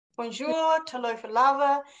Bonjour, talofa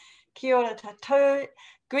lava, kia ora tatou,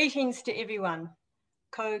 greetings to everyone.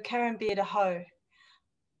 Ko karambia ho.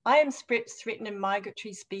 I am SPREP's Threatened and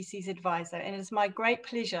Migratory Species Advisor, and it is my great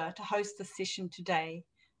pleasure to host this session today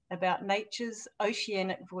about nature's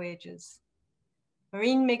oceanic voyagers.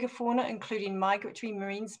 Marine megafauna, including migratory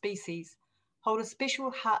marine species, hold a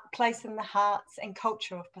special place in the hearts and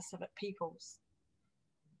culture of Pacific peoples.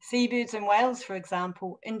 Seabirds and whales, for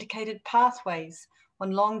example, indicated pathways on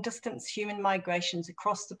long-distance human migrations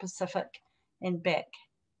across the Pacific and back.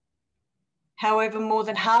 However, more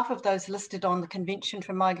than half of those listed on the Convention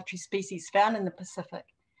for Migratory Species found in the Pacific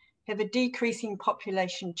have a decreasing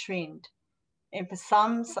population trend. And for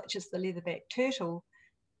some, such as the leatherback turtle,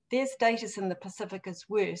 their status in the Pacific is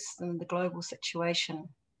worse than the global situation.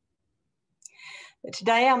 But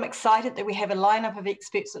today, I'm excited that we have a lineup of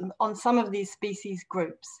experts on some of these species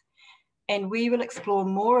groups, and we will explore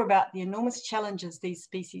more about the enormous challenges these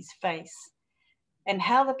species face and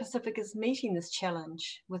how the Pacific is meeting this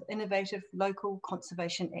challenge with innovative local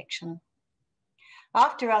conservation action.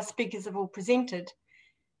 After our speakers have all presented,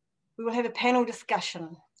 we will have a panel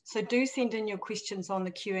discussion. So do send in your questions on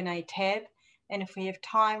the Q&A tab, and if we have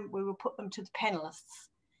time, we will put them to the panelists.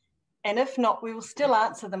 And if not, we will still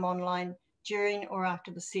answer them online during or after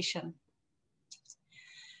the session.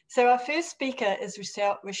 So our first speaker is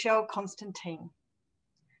Rochelle Constantine.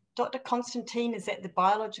 Dr. Constantine is at the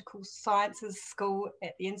Biological Sciences School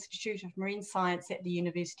at the Institute of Marine Science at the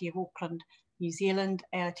University of Auckland, New Zealand,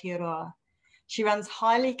 Aotearoa. She runs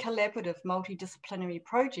highly collaborative multidisciplinary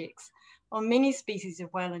projects on many species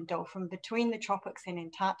of whale and dolphin between the tropics and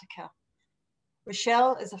Antarctica.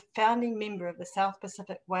 Rochelle is a founding member of the South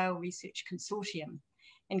Pacific Whale Research Consortium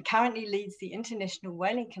and currently leads the International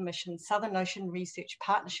Whaling Commission Southern Ocean Research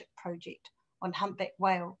Partnership Project on humpback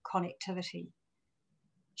whale connectivity.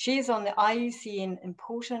 She is on the IUCN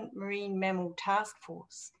Important Marine Mammal Task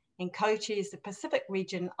Force and co-chairs the Pacific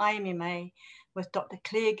Region IMMA with Dr.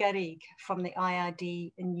 Claire Garrigue from the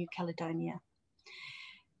IRD in New Caledonia.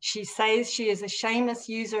 She says she is a shameless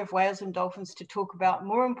user of whales and dolphins to talk about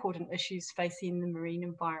more important issues facing the marine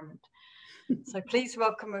environment. So please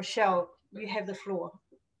welcome Rochelle. You have the floor.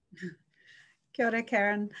 Kia ora,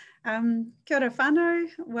 Karen. Kia ora whānau.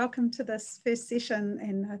 Welcome to this first session,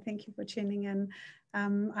 and thank you for tuning in.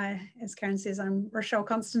 As Karen says, I'm Rochelle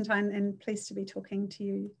Constantine and pleased to be talking to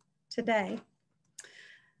you today.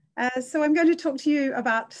 So I'm going to talk to you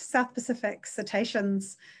about South Pacific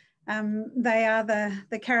cetaceans. They are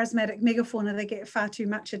the charismatic megafauna that get far too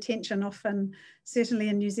much attention, often, certainly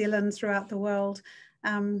in New Zealand, throughout the world.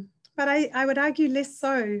 But I would argue less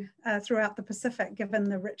so throughout the Pacific, given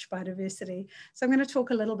the rich biodiversity. So I'm going to talk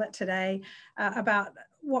a little bit today about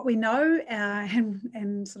what we know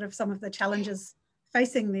and sort of some of the challenges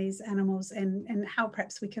facing these animals and how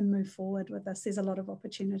perhaps we can move forward with this. There's a lot of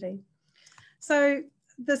opportunity. So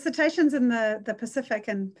the cetaceans in the Pacific,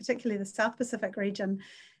 and particularly the South Pacific region,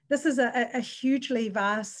 this is a hugely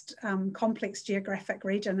vast, complex geographic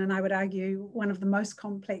region, and I would argue one of the most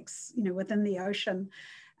complex, within the ocean.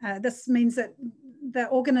 This means that the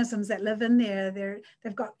organisms that live in there,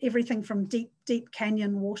 they've got everything from deep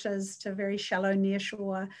canyon waters to very shallow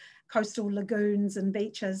nearshore coastal lagoons and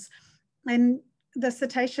beaches. And the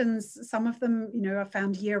cetaceans, some of them, are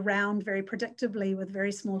found year round very predictably with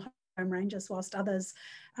very small home ranges, whilst others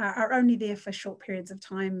are only there for short periods of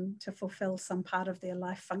time to fulfill some part of their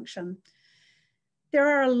life function. There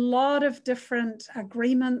are a lot of different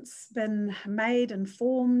agreements been made and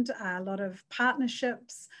formed, a lot of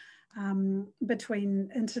partnerships between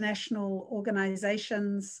international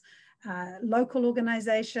organizations, local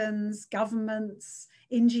organizations, governments,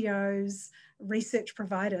 NGOs, research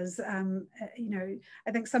providers.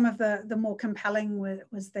 I think some of the more compelling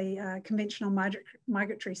was the Conventional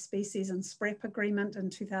Migratory Species and SPREP agreement in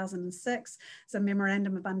 2006. It's a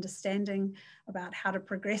memorandum of understanding about how to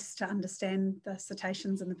progress to understand the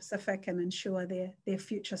cetaceans in the Pacific and ensure their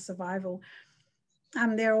future survival.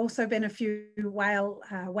 There have also been a few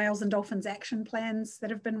whales and dolphins action plans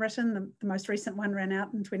that have been written. The most recent one ran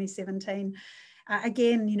out in 2017.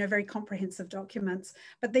 Again, very comprehensive documents.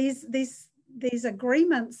 But these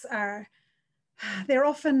agreements they're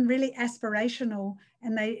often really aspirational,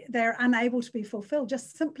 and they're unable to be fulfilled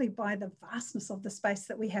just simply by the vastness of the space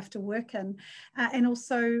that we have to work in. And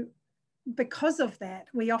also, because of that,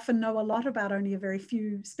 we often know a lot about only a very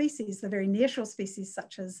few species, the very nearshore species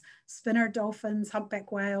such as spinner dolphins,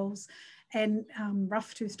 humpback whales, and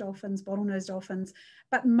rough-toothed dolphins, bottlenose dolphins.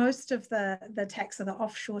 But most of the taxa, the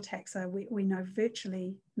offshore taxa, we know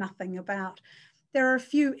virtually nothing about. There are a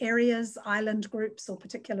few areas, island groups or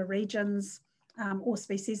particular regions or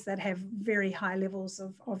species that have very high levels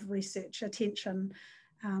of research attention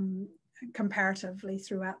comparatively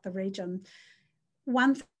throughout the region.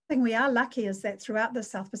 One thing we are lucky is that throughout the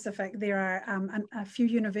South Pacific, there are a few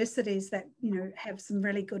universities that have some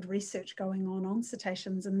really good research going on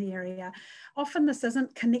cetaceans in the area. Often this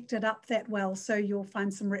isn't connected up that well, so you'll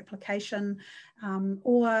find some replication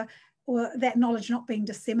or that knowledge not being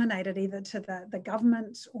disseminated either to the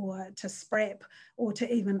government or to SPRAP or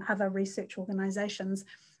to even other research organisations.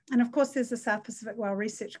 And of course, there's the South Pacific Whale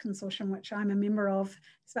Research Consortium, which I'm a member of.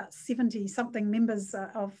 It's about 70 something members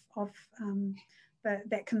of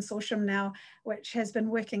that consortium now, which has been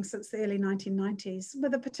working since the early 1990s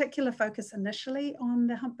with a particular focus initially on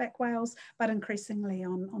the humpback whales, but increasingly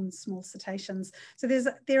on small cetaceans. So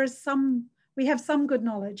we have some good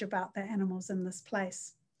knowledge about the animals in this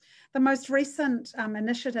place. The most recent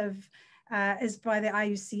initiative is by the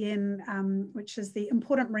IUCN, which is the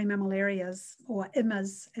Important Marine Mammal Areas, or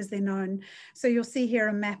IMAs as they're known. So you'll see here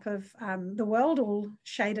a map of the world, all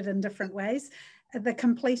shaded in different ways. The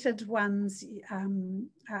completed ones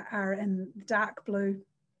are in dark blue,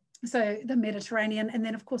 so the Mediterranean, and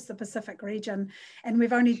then of course the Pacific region. And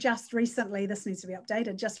we've only just recently, this needs to be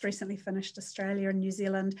updated, just recently finished Australia and New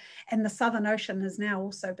Zealand, and the Southern Ocean has now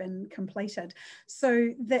also been completed. So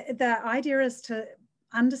the idea is to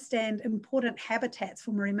understand important habitats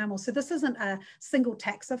for marine mammals. So this isn't a single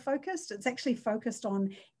taxa focused, it's actually focused on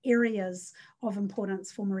areas of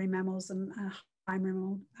importance for marine mammals and high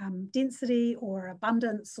mammal density or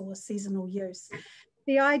abundance or seasonal use.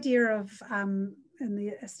 The idea of in the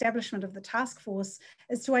establishment of the task force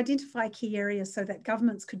is to identify key areas so that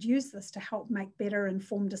governments could use this to help make better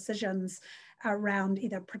informed decisions around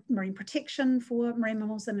either marine protection for marine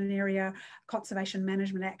mammals in an area, conservation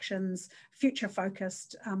management actions, future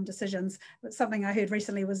focused decisions. But something I heard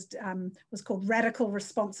recently was called radical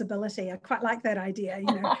responsibility. I quite like that idea,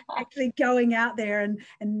 actually going out there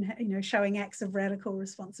and showing acts of radical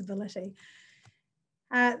responsibility.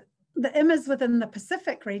 The IMAs within the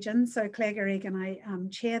Pacific region, so Claire Garrigue and I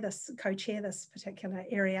co-chair this particular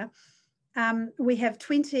area. We have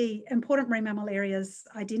 20 important marine mammal areas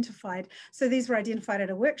identified. So these were identified at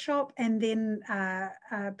a workshop and then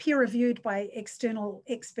peer reviewed by external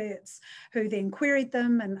experts who then queried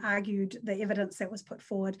them and argued the evidence that was put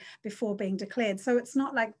forward before being declared. So it's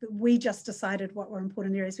not like we just decided what were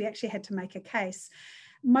important areas. We actually had to make a case.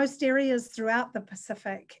 Most areas throughout the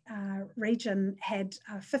Pacific region had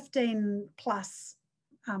 15 plus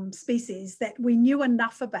species that we knew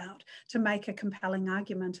enough about to make a compelling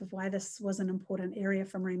argument of why this was an important area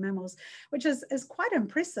for marine mammals, which is quite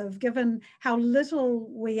impressive given how little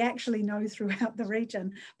we actually know throughout the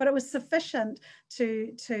region. But it was sufficient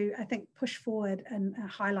to I think, push forward in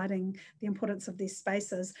highlighting the importance of these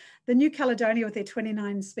spaces. The New Caledonia with their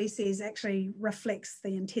 29 species actually reflects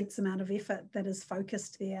the intense amount of effort that is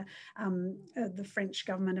focused there. The French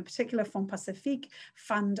government, in particular Fonds Pacifique,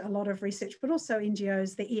 fund a lot of research, but also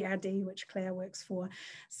NGOs, the ERD, which Claire works for.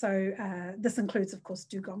 So this includes, of course,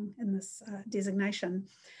 dugong in this designation.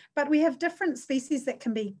 But we have different species that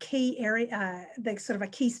can be key area, they're sort of a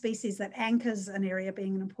key species that anchors an area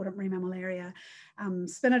being an important marine mammal area.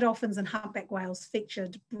 Spinner dolphins and humpback whales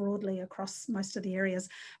featured broadly across most of the areas,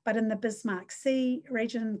 but in the Bismarck Sea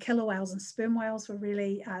region, killer whales and sperm whales were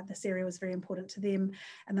really, this area was very important to them.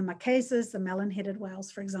 And the Marquesas, the melon-headed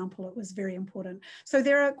whales, for example, it was very important. So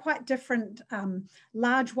there are quite different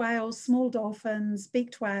large whales, small dolphins,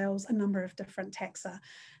 beaked whales, a number of different taxa.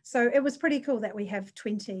 So it was pretty cool that we have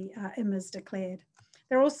 20 IMAs declared.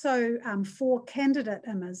 There are also 4 candidate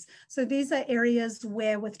IMAs. So these are areas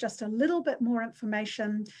where with just a little bit more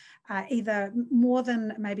information, either more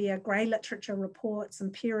than maybe a grey literature report, some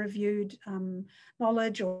peer-reviewed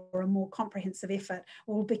knowledge or a more comprehensive effort,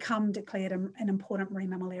 will become declared an important marine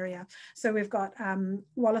mammal area. So we've got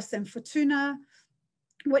Wallis and Futuna,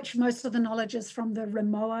 which most of the knowledge is from the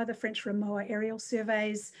Rimoa, the French Rimoa aerial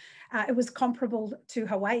surveys. It was comparable to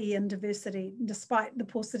Hawaii in diversity, despite the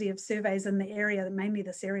paucity of surveys in the area, mainly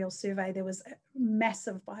this aerial survey, there was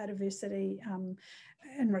massive biodiversity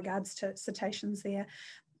in regards to cetaceans there.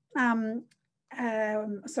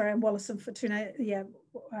 Sorry, Wallis and Futuna, yeah,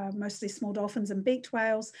 mostly small dolphins and beaked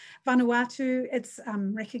whales. Vanuatu, it's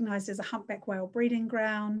recognised as a humpback whale breeding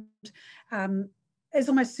ground. is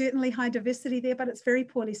almost certainly high diversity there, but it's very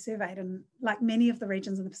poorly surveyed. And like many of the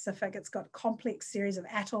regions in the Pacific, it's got a complex series of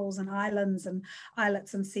atolls and islands and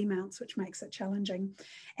islets and seamounts, which makes it challenging.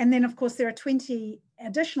 And then, of course, there are 20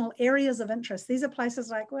 additional areas of interest. These are places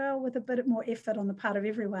like, well, with a bit more effort on the part of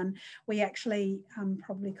everyone, we actually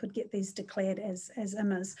probably could get these declared as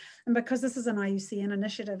IMAs. And because this is an IUCN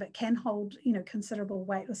initiative, it can hold, you know, considerable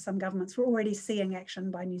weight with some governments. We're already seeing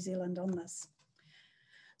action by New Zealand on this.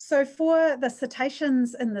 So for the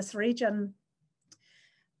cetaceans in this region,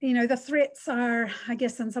 you know, the threats are, I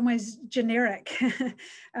guess, in some ways generic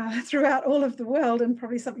throughout all of the world, and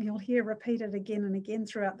probably something you'll hear repeated again and again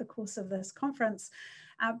throughout the course of this conference.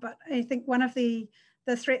 But I think one of the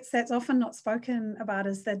threats that's often not spoken about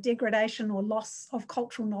is the degradation or loss of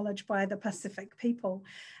cultural knowledge by the Pacific people.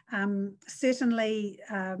 Certainly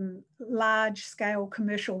large-scale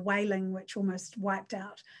commercial whaling, which almost wiped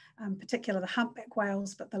out particularly the humpback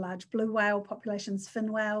whales, but the large blue whale populations,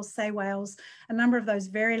 fin whales, sei whales, a number of those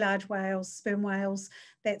very large whales, sperm whales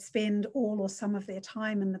that spend all or some of their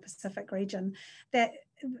time in the Pacific region. That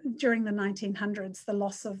during the 1900s, the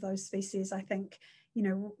loss of those species, I think, you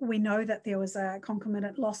know, we know that there was a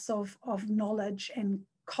concomitant loss of knowledge and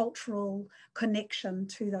cultural connection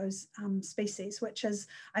to those species, which is,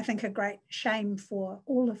 I think, a great shame for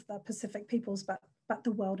all of the Pacific peoples, but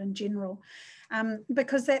the world in general,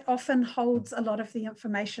 because that often holds a lot of the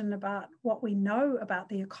information about what we know about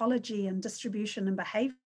the ecology and distribution and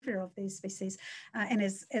behavior of these species. And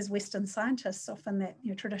as Western scientists, often that,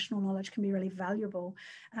 you know, traditional knowledge can be really valuable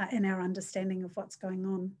in our understanding of what's going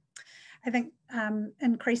on. I think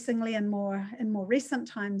increasingly in more recent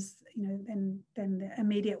times, you know, than the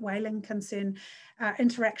immediate whaling concern,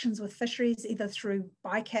 interactions with fisheries, either through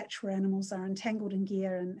bycatch, where animals are entangled in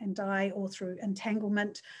gear and die, or through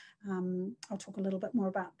entanglement. I'll talk a little bit more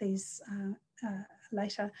about these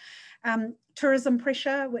later. Tourism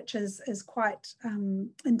pressure, which is quite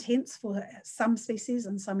intense for some species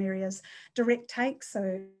in some areas. Direct takes,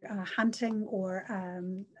 so hunting or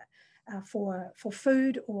for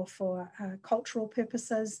food or for cultural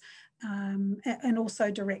purposes, and also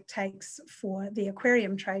direct takes for the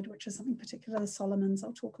aquarium trade, which is something particular the Solomons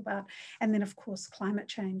I'll talk about, and then of course climate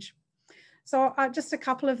change. So just a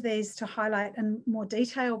couple of these to highlight in more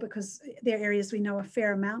detail, because they're areas we know a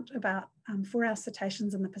fair amount about for our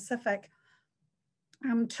cetaceans in the Pacific.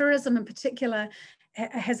 Tourism in particular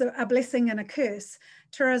has a blessing and a curse.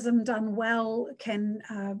 Tourism done well can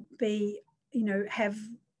be, you know, have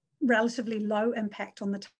relatively low impact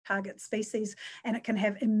on the target species, and it can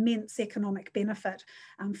have immense economic benefit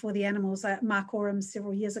for the animals. Mark Oram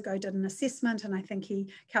several years ago did an assessment, and I think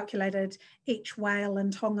he calculated each whale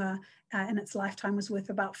in Tonga in its lifetime was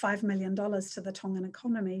worth about $5 million to the Tongan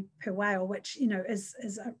economy per whale, which, you know, is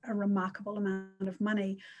a remarkable amount of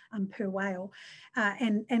money per whale,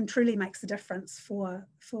 and truly makes a difference for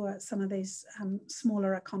some of these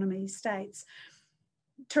smaller economy states.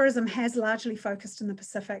 Tourism has largely focused in the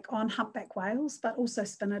Pacific on humpback whales, but also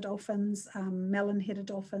spinner dolphins, melon-headed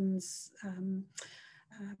dolphins,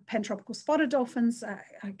 pantropical spotted dolphins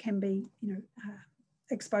can be, you know,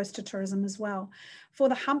 exposed to tourism as well. For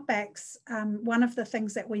the humpbacks, one of the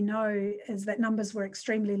things that we know is that numbers were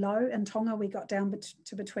extremely low. In Tonga, we got down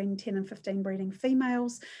to between 10 and 15 breeding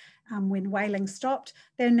females when whaling stopped.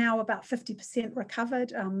 They're now about 50%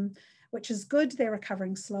 recovered, which is good. They're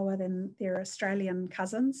recovering slower than their Australian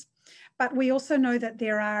cousins. But we also know that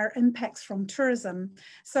there are impacts from tourism.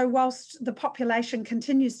 So whilst the population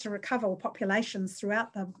continues to recover, or populations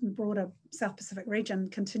throughout the broader South Pacific region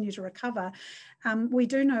continue to recover, we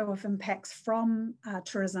do know of impacts from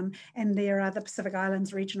tourism, and there are the Pacific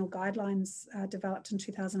Islands regional guidelines developed in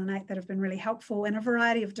 2008 that have been really helpful, and a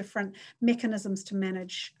variety of different mechanisms to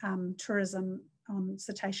manage tourism on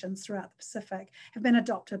cetaceans throughout the Pacific have been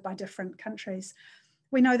adopted by different countries.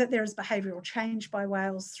 We know that there is behavioural change by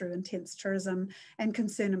whales through intense tourism, and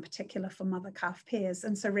concern in particular for mother-calf pairs,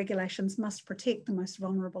 and so regulations must protect the most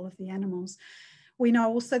vulnerable of the animals. We know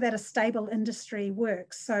also that a stable industry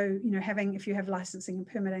works. So, you know, if you have licensing and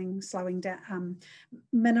permitting, slowing down,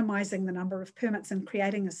 minimising the number of permits and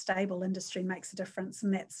creating a stable industry makes a difference,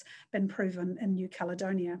 and that's been proven in New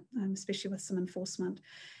Caledonia, especially with some enforcement.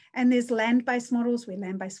 And there's land-based models, where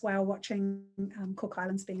land-based whale watching, Cook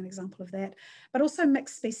Islands being an example of that, but also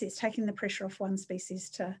mixed species, taking the pressure off one species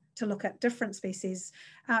to look at different species,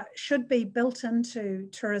 should be built into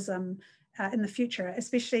tourism in the future.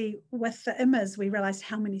 Especially with the IMAs, we realised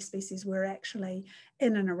how many species were actually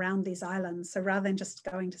in and around these islands. So rather than just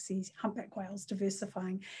going to see humpback whales,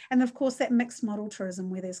 diversifying. And of course that mixed model tourism,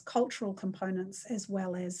 where there's cultural components as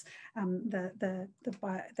well as the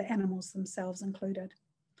animals themselves included.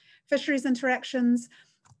 Fisheries interactions.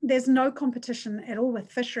 There's no competition at all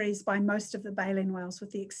with fisheries by most of the baleen whales, with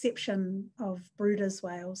the exception of Brooder's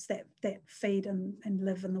whales that feed and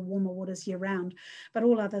live in the warmer waters year round. But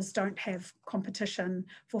all others don't have competition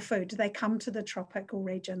for food. They come to the tropical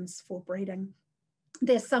regions for breeding.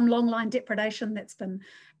 There's some long line depredation that's been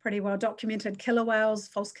pretty well documented. Killer whales,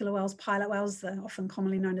 false killer whales, pilot whales, they're often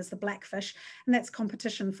commonly known as the blackfish, and that's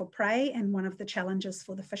competition for prey and one of the challenges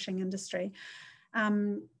for the fishing industry.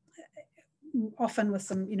 Often with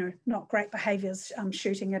some, not great behaviours,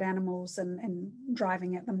 shooting at animals and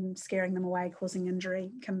driving at them, scaring them away, causing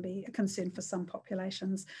injury can be a concern for some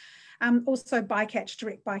populations. Also bycatch,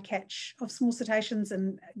 direct bycatch of small cetaceans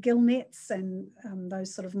and gill nets and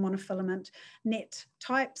those sort of monofilament net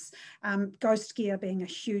types. Ghost gear being a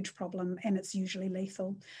huge problem, and it's usually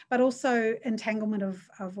lethal. But also entanglement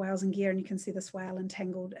of whales and gear, and you can see this whale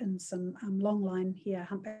entangled in some long line here,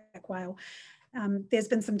 humpback whale. There's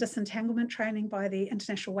been some disentanglement training by the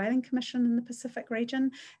International Whaling Commission in the Pacific region.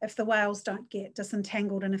 If the whales don't get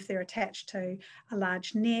disentangled and if they're attached to a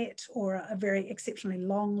large net or a very exceptionally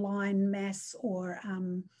long line mass, or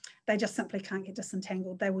they just simply can't get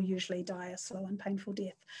disentangled, they will usually die a slow and painful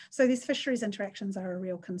death. So these fisheries interactions are a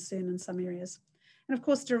real concern in some areas. And of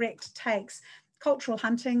course, direct takes, cultural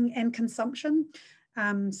hunting and consumption.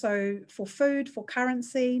 So for food, for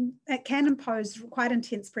currency, it can impose quite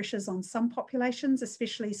intense pressures on some populations,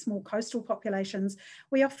 especially small coastal populations.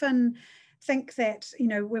 We often think that,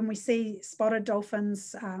 when we see spotted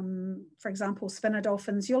dolphins, for example, spinner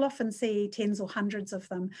dolphins, you'll often see tens or hundreds of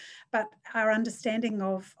them. But our understanding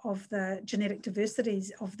of the genetic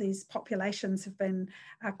diversities of these populations have been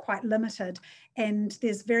quite limited. And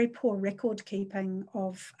there's very poor record keeping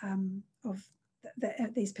of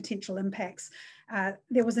these potential impacts.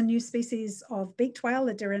 There was a new species of beaked whale,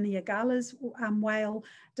 the Derinia galas whale,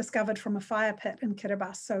 discovered from a fire pit in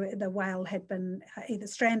Kiribati. So the whale had been either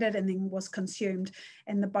stranded and then was consumed,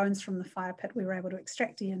 and the bones from the fire pit, we were able to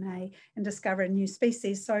extract DNA and discover a new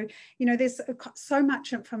species. So, there's so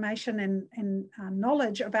much information and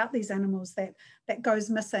knowledge about these animals that goes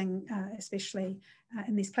missing, especially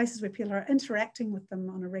in these places where people are interacting with them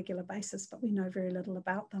on a regular basis, but we know very little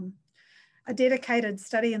about them. A dedicated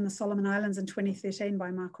study in the Solomon Islands in 2013 by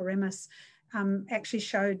Marco Remus actually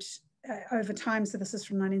showed over time, so this is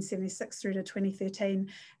from 1976 through to 2013,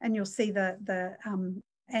 and you'll see the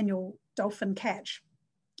annual dolphin catch.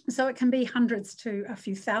 So it can be hundreds to a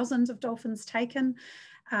few thousands of dolphins taken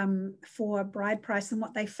for bride price. And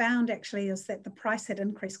what they found actually is that the price had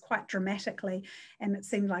increased quite dramatically, and it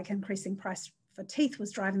seemed like increasing price for teeth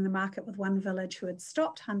was driving the market, with one village who had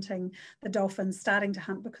stopped hunting the dolphins starting to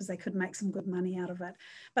hunt because they could make some good money out of it.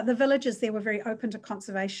 But the villagers there were very open to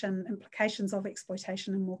conservation implications of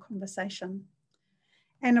exploitation and more conversation.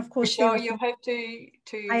 And of course, Michelle, you'll have to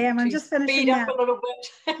I'm just finishing speed up a little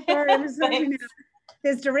bit. Sorry, I'm just finishing now.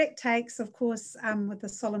 There's direct takes, of course, with the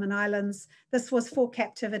Solomon Islands. This was for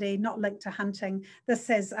captivity, not linked to hunting. This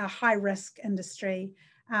has a high risk industry.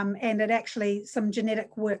 And it actually, some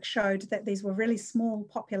genetic work showed that these were really small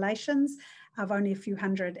populations of only a few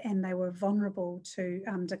hundred, and they were vulnerable to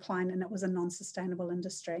decline, and it was a non-sustainable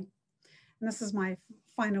industry. And this is my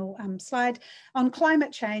final slide. On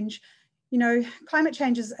climate change, climate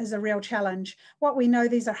change is a real challenge. What we know,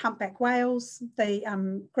 these are humpback whales.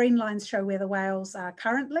 The green lines show where the whales are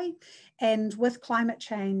currently. And with climate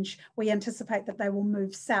change, we anticipate that they will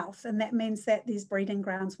move south. And that means that these breeding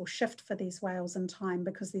grounds will shift for these whales in time,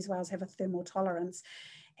 because these whales have a thermal tolerance.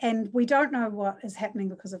 And we don't know what is happening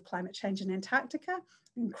because of climate change in Antarctica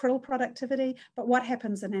and krill productivity, but what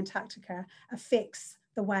happens in Antarctica affects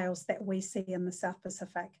the whales that we see in the South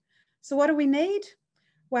Pacific. So what do we need?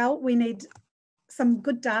 Well, we need some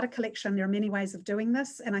good data collection. There are many ways of doing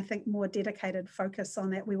this, and I think more dedicated focus on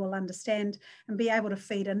that, we will understand and be able to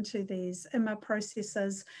feed into these IMA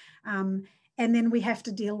processes. And then we have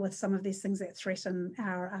to deal with some of these things that threaten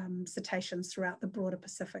our cetaceans throughout the broader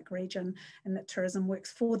Pacific region, and that tourism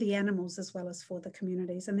works for the animals as well as for the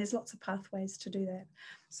communities. And there's lots of pathways to do that.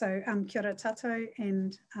 So kia ora tātou,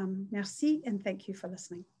 and merci, and thank you for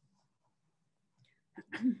listening.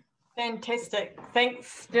 Fantastic.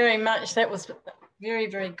 Thanks very much. That was very,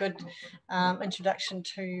 very good introduction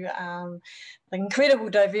to the incredible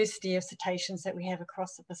diversity of cetaceans that we have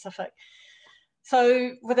across the Pacific.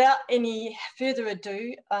 So without any further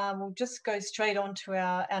ado, we'll just go straight on to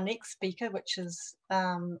our next speaker, which is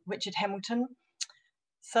Richard Hamilton.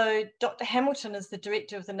 So Dr. Hamilton is the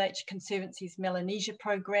director of the Nature Conservancy's Melanesia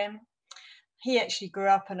program. He actually grew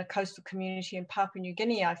up in a coastal community in Papua New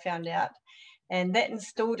Guinea, I found out, and that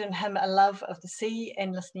instilled in him a love of the sea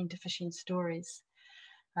and listening to fishing stories.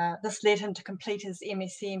 This led him to complete his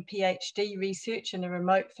MSc and PhD research in a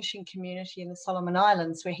remote fishing community in the Solomon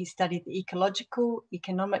Islands, where he studied the ecological,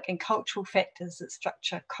 economic and cultural factors that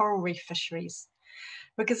structure coral reef fisheries.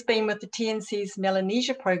 Rick has been with the TNC's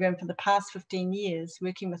Melanesia program for the past 15 years,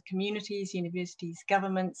 working with communities, universities,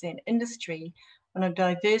 governments and industry on a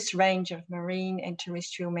diverse range of marine and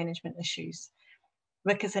terrestrial management issues.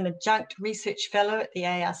 Rick is an adjunct research fellow at the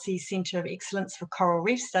ARC Centre of Excellence for Coral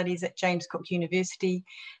Reef Studies at James Cook University,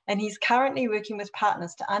 and he's currently working with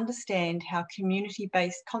partners to understand how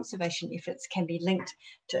community-based conservation efforts can be linked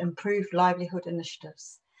to improved livelihood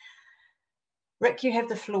initiatives. Rick, you have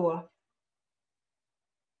the floor.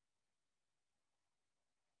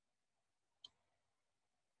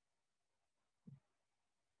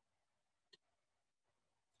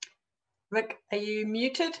 Rick, are you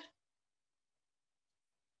muted?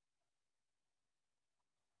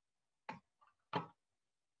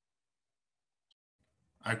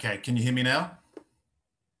 Okay, can you hear me now?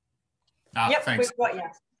 Yep, thanks. we've got you.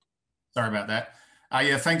 Sorry about that.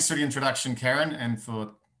 Yeah, thanks for the introduction, Karen, and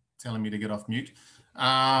for telling me to get off mute.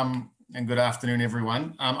 And good afternoon,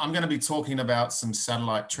 everyone. I'm going to be talking about some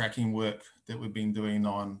satellite tracking work that we've been doing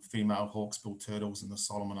on female hawksbill turtles in the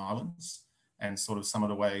Solomon Islands, and sort of some of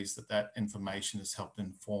the ways that that information has helped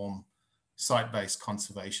inform site-based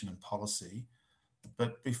conservation and policy.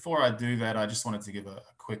 But before I do that, I just wanted to give a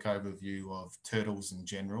quick overview of turtles in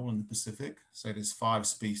general in the Pacific. So there's 5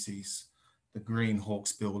 species: the green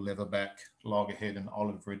hawksbill, leatherback, loggerhead and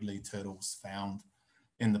olive ridley turtles found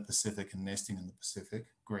in the Pacific and nesting in the Pacific.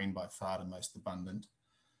 Green by far the most abundant.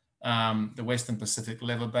 The Western Pacific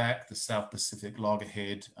leatherback, the South Pacific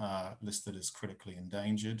loggerhead are listed as critically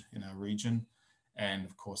endangered in our region. And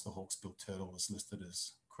of course, the hawksbill turtle is listed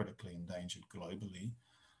as critically endangered globally.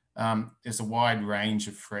 There's a wide range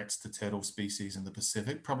of threats to turtle species in the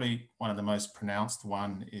Pacific. Probably one of the most pronounced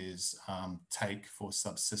one is take for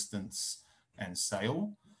subsistence and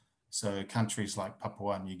sale. So countries like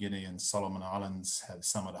Papua New Guinea and Solomon Islands have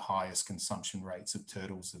some of the highest consumption rates of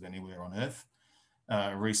turtles of anywhere on Earth.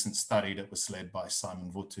 A recent study that was led by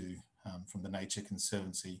Simon Vutu from the Nature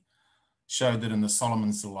Conservancy showed that in the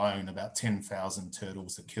Solomons alone, about 10,000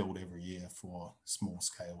 turtles are killed every year for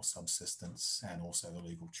small-scale subsistence and also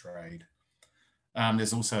illegal trade.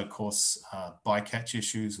 There's also, of course, bycatch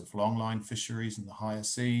issues with longline fisheries in the higher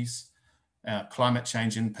seas, climate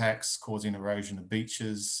change impacts causing erosion of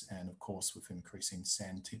beaches, and of course, with increasing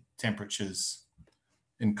sand temperatures,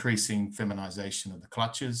 increasing feminization of the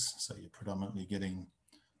clutches. So you're predominantly getting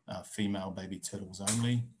female baby turtles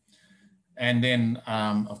only. And then,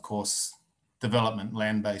 of course, development,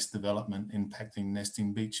 land-based development impacting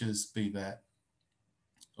nesting beaches, be that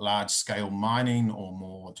large-scale mining or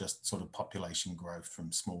more just sort of population growth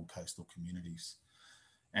from small coastal communities.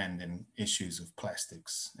 And then issues of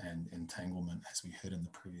plastics and entanglement, as we heard in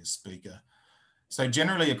the previous speaker. So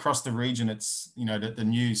generally across the region, it's, you know, that the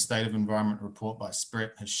new State of Environment report by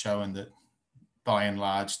SPRET has shown that by and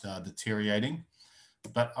large they're deteriorating.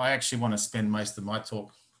 But I actually want to spend most of my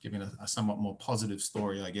talk giving a somewhat more positive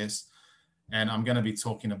story, I guess. And I'm going to be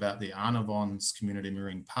talking about the Arnavons Community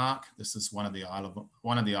Marine Park. This is one of the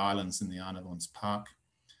islands in the Arnavons Park.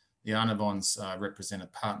 The Arnavons represent a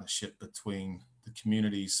partnership between the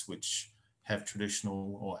communities which have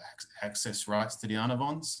traditional or access rights to the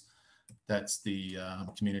Arnavons. That's the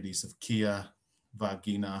communities of Kia,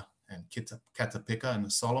 Vagina, and Katapeka in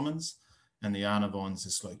the Solomons. And the Arnavons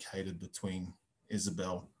is located between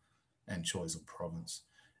Isabel and Choiseul Province.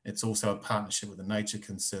 It's also a partnership with the Nature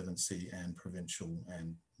Conservancy and provincial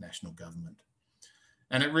and national government.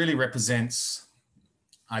 And it really represents,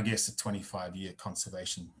 I guess, a 25-year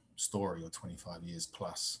conservation story, or 25 years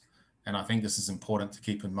plus. And I think this is important to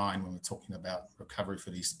keep in mind when we're talking about recovery for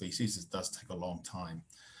these species. It does take a long time.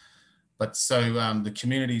 But so the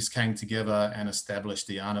communities came together and established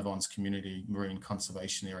the Arnavons Community Marine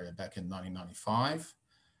Conservation Area back in 1995.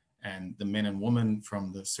 And the men and women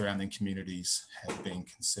from the surrounding communities have been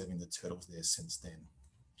conserving the turtles there since then.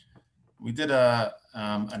 We did a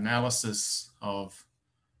analysis of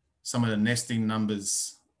some of the nesting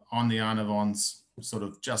numbers on the Arnavons, sort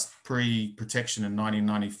of just pre-protection in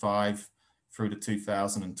 1995 through to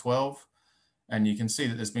 2012. And you can see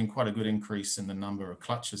that there's been quite a good increase in the number of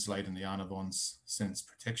clutches laid in the Arnavons since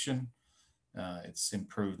protection. It's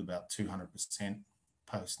improved about 200%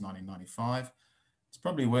 post 1995. It's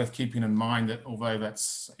probably worth keeping in mind that although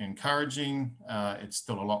that's encouraging, it's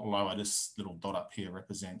still a lot lower. This little dot up here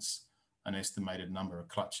represents an estimated number of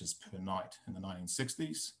clutches per night in the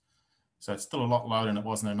 1960s. So it's still a lot lower than it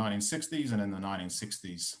was in the 1960s. And in the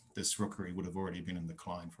 1960s, this rookery would have already been in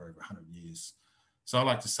decline for over 100 years. So I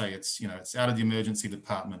like to say it's, you know, it's out of the emergency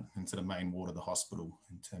department into the main ward of the hospital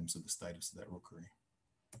in terms of the status of that rookery.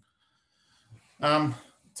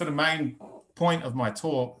 To the main point of my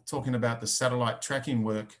talk, talking about the satellite tracking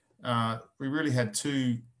work, we really had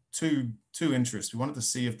two interests. We wanted to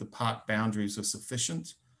see if the park boundaries were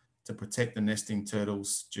sufficient to protect the nesting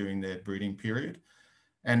turtles during their breeding period.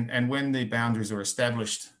 And when the boundaries were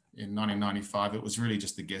established in 1995, it was really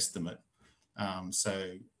just a guesstimate.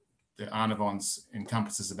 So the Arnavons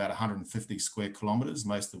encompasses about 150 square kilometres,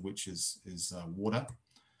 most of which is water.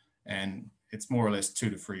 And it's more or less 2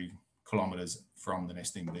 to 3 kilometres from the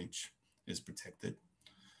nesting beach is protected.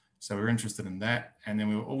 So we're interested in that. And then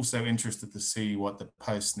we were also interested to see what the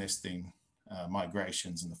post-nesting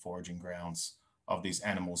migrations and the foraging grounds of these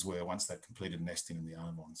animals were once they completed nesting in the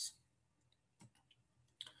Arnavons.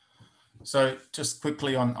 So just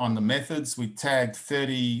quickly on the methods, we tagged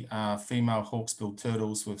 30 female hawksbill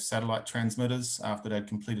turtles with satellite transmitters after they'd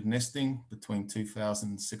completed nesting between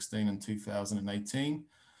 2016 and 2018.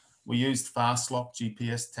 We used FastLock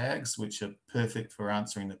GPS tags, which are perfect for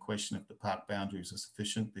answering the question if the park boundaries are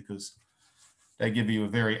sufficient, because they give you a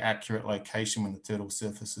very accurate location when the turtle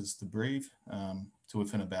surfaces to breathe, to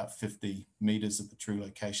within about 50 meters of the true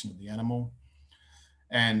location of the animal.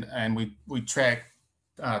 And we track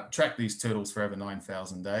these turtles for over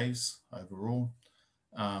 9,000 days overall.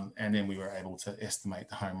 And then we were able to estimate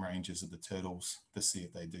the home ranges of the turtles to see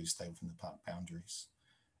if they do stay within the park boundaries.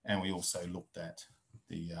 And we also looked at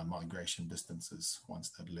the migration distances once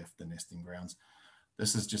they'd left the nesting grounds.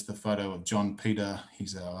 This is just a photo of John Peter.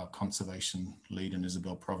 He's our conservation lead in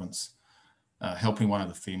Isabel Province, helping one of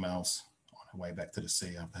the females on her way back to the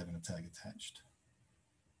sea after having a tag attached.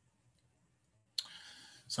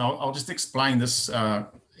 So I'll just explain this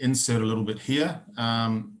insert a little bit here.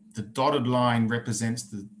 The dotted line represents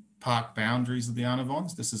the park boundaries of the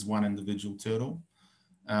Arnavons. This is one individual turtle.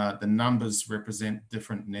 The numbers represent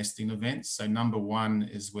different nesting events. So number 1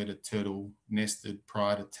 is where the turtle nested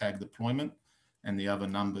prior to tag deployment, and the other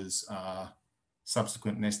numbers are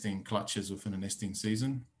subsequent nesting clutches within a nesting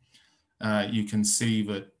season. You can see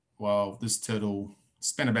that while this turtle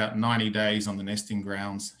spent about 90 days on the nesting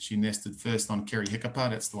grounds, she nested first on Kerry Hickapa,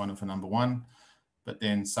 that's the one for number 1, but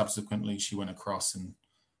then subsequently she went across and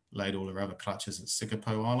laid all her other clutches at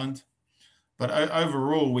Sikapo Island. But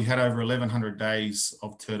overall, we had over 1,100 days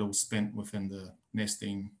of turtles spent within the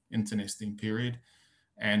internesting period,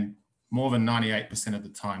 and more than 98% of the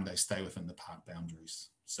time they stay within the park boundaries.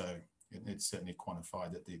 So it's certainly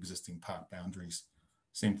quantified that the existing park boundaries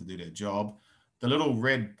seem to do their job. The little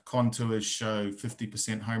red contours show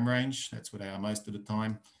 50% home range. That's where they are most of the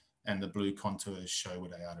time. And the blue contours show where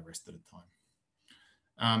they are the rest of the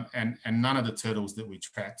time. And none of the turtles that we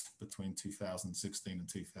tracked between 2016 and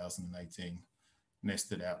 2018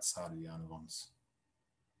 nested outside of the Arnavons.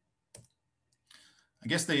 I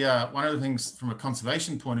guess one of the things from a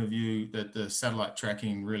conservation point of view that the satellite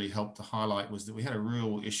tracking really helped to highlight was that we had a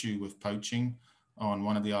real issue with poaching on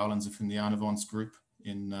one of the islands within the Arnavons group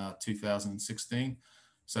in 2016.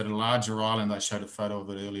 So the larger island, I showed a photo of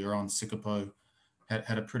it earlier on, Sikapo,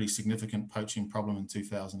 had a pretty significant poaching problem in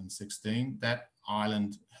 2016. That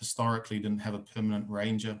island historically didn't have a permanent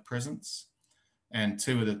ranger presence. And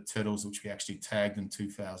 2 of the turtles, which we actually tagged in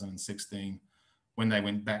 2016, when they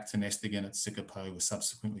went back to nest again at Sikapo, were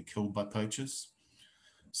subsequently killed by poachers.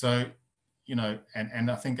 So, you know,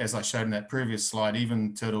 and I think as I showed in that previous slide,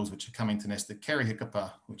 even turtles which are coming to nest at Kerry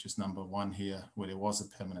Hickapa, which is number 1 here, where there was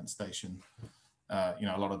a permanent station, you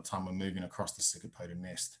know, a lot of the time we're moving across to Sikapo to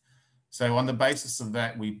nest. So on the basis of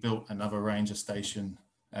that, we built another ranger station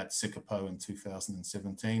at Sikapo in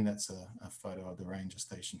 2017. That's a photo of the ranger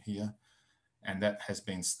station here. And that has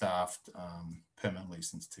been staffed permanently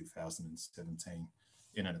since 2017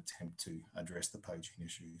 in an attempt to address the poaching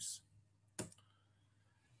issues.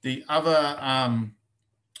 The other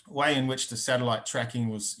way in which the satellite tracking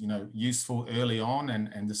was, you know, useful early on,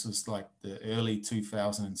 and this was like the early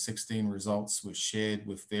 2016 results were shared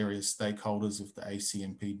with various stakeholders of the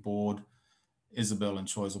ACMP board, Isabel and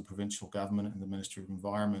Choiseul Provincial Government and the Ministry of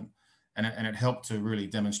Environment. And it helped to really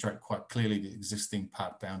demonstrate quite clearly the existing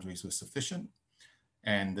park boundaries were sufficient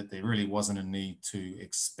and that there really wasn't a need to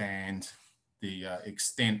expand the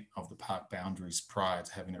extent of the park boundaries prior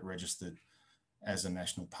to having it registered as a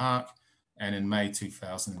national park. And in May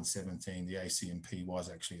 2017, the ACMP was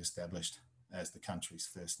actually established as the country's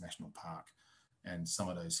first national park. And some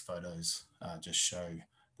of those photos just show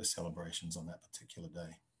the celebrations on that particular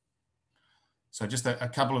day. So just a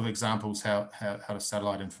couple of examples how the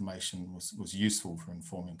satellite information was useful for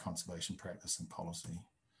informing conservation practice and policy.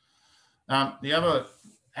 The other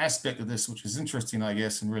aspect of this, which is interesting, I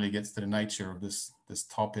guess, and really gets to the nature of this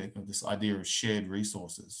topic, of this idea of shared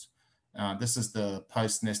resources. This is the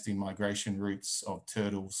post-nesting migration routes of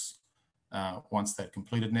turtles once they've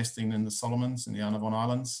completed nesting in the Solomons and the Arnavon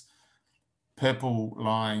Islands. Purple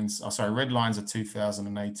lines, red lines are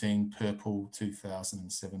 2018, purple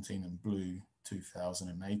 2017, and blue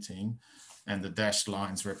 2018. And the dashed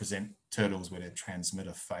lines represent turtles where their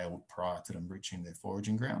transmitter failed prior to them reaching their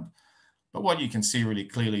foraging ground. But what you can see really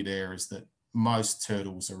clearly there is that most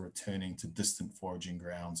turtles are returning to distant foraging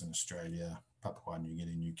grounds in Australia, Papua New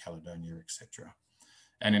Guinea, New Caledonia, etc.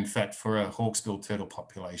 And in fact, for a hawksbill turtle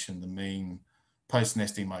population, the mean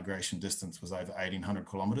post-nesting migration distance was over 1,800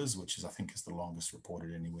 kilometres, which is, I think, is the longest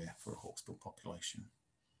reported anywhere for a hawksbill population.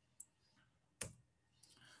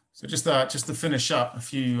 So just to finish up, a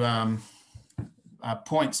few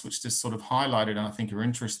points which just sort of highlighted and I think are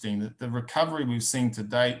interesting, that the recovery we've seen to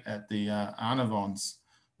date at the Arnavons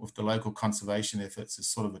with the local conservation efforts is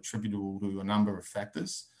sort of attributable to a number of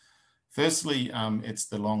factors. Firstly, it's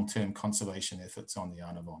the long-term conservation efforts on the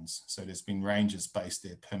Arnavons. So there's been rangers based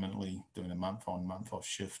there permanently doing a month-on, month-off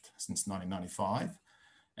shift since 1995.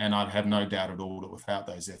 And I'd have no doubt at all that without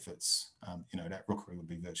those efforts, that rookery would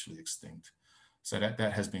be virtually extinct. So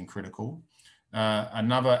that has been critical.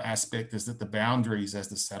 Another aspect is that the boundaries, as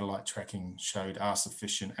the satellite tracking showed, are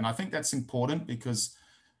sufficient. And I think that's important because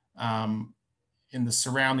in the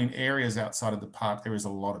surrounding areas outside of the park, there is a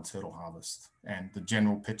lot of turtle harvest. And the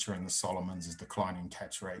general picture in the Solomons is declining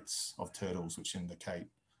catch rates of turtles, which indicate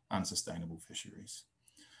unsustainable fisheries.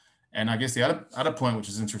 And I guess the other point, which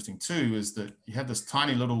is interesting too, is that you have this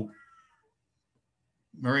tiny little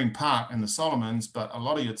marine park in the Solomons, but a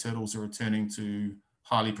lot of your turtles are returning to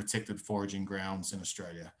highly protected foraging grounds in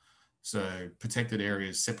Australia. So protected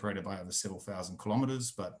areas separated by over several thousand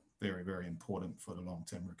kilometres, but very, very important for the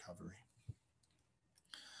long-term recovery.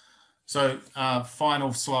 So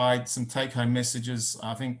final slide, some take-home messages.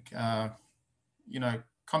 I think,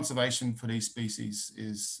 conservation for these species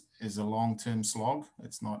is a long-term slog.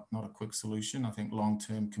 It's not a quick solution. I think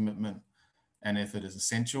long-term commitment and effort is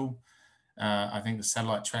essential. I think the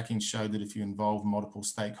satellite tracking showed that if you involve multiple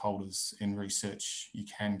stakeholders in research, you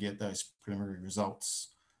can get those preliminary results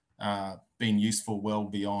being useful well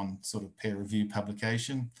beyond sort of peer review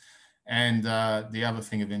publication. And the other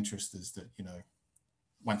thing of interest is that,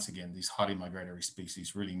 once again, these highly migratory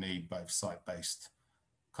species really need both site-based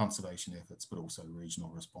conservation efforts, but also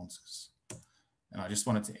regional responses. And I just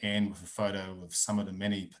wanted to end with a photo of some of the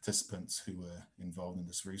many participants who were involved in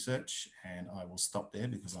this research. And I will stop there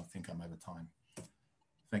because I think I'm over time.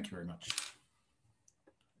 Thank you very much.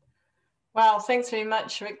 Wow, thanks very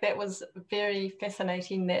much, Rick. That was very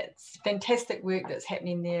fascinating. That's fantastic work that's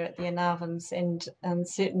happening there at the Arnavons, and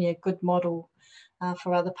certainly a good model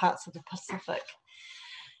for other parts of the Pacific.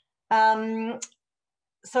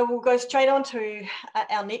 So we'll go straight on to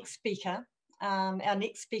our next speaker. Our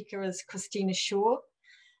next speaker is Christina Shaw.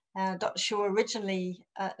 Dr. Shaw originally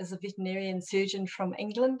is a veterinarian surgeon from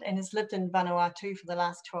England and has lived in Vanuatu for the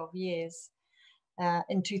last 12 years.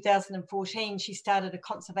 In 2014, she started a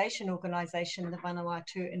conservation organisation, the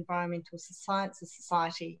Vanuatu Environmental Sciences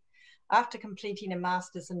Society, after completing a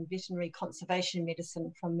Master's in Veterinary Conservation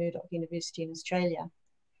Medicine from Murdoch University in Australia.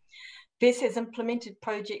 VES has implemented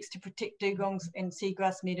projects to protect dugongs and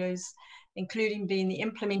seagrass meadows, including being the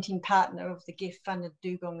implementing partner of the GEF-funded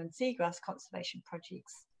dugong and seagrass conservation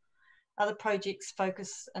projects. Other projects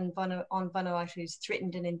focus on Vanuatu's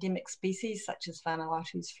threatened and endemic species, such as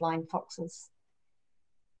Vanuatu's flying foxes.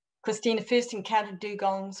 Christina first encountered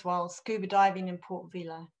dugongs while scuba diving in Port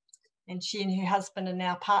Vila, and she and her husband are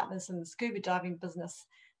now partners in the scuba diving business,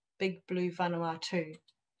 Big Blue Vanuatu.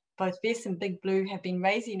 Both VES and Big Blue have been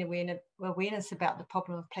raising awareness about the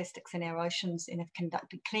problem of plastics in our oceans and have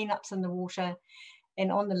conducted cleanups in the water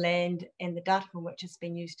and on the land, and the data from which has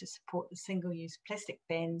been used to support the single-use plastic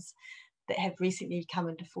bans that have recently come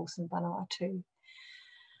into force in Vanuatu.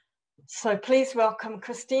 So please welcome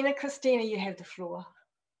Christina. Christina, you have the floor.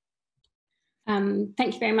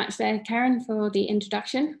 Thank you very much there, Karen, for the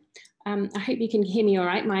introduction. I hope you can hear me all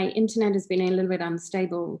right. My internet has been a little bit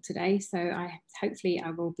unstable today, so hopefully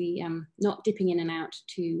I will be not dipping in and out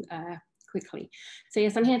too quickly. So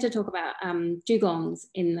yes, I'm here to talk about dugongs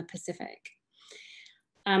in the Pacific.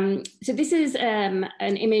 So this is an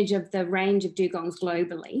image of the range of dugongs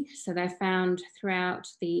globally. So they're found throughout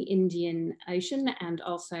the Indian Ocean and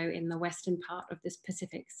also in the western part of this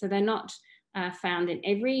Pacific. So they're not found in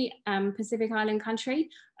every Pacific Island country,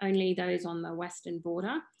 only those on the western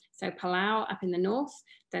border. So Palau up in the north,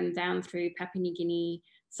 then down through Papua New Guinea,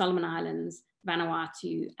 Solomon Islands,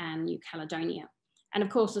 Vanuatu, and New Caledonia. And of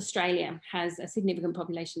course, Australia has a significant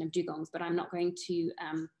population of dugongs, but I'm not going to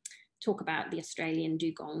talk about the Australian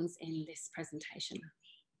dugongs in this presentation.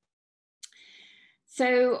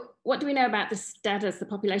 So what do we know about the status, the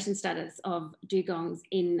population status of dugongs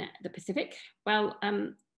in the Pacific? Well,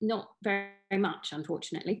 not very much,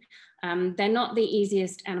 unfortunately. They're not the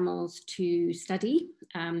easiest animals to study.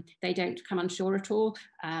 They don't come on shore at all.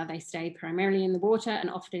 They stay primarily in the water and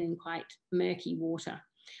often in quite murky water.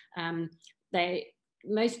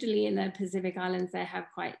 Mostly in the Pacific Islands, they have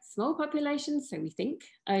quite small populations, so we think,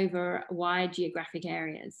 over wide geographic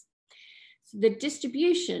areas. So the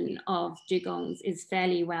distribution of dugongs is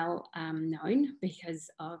fairly well known because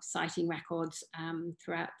of sighting records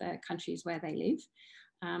throughout the countries where they live.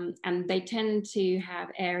 And they tend to have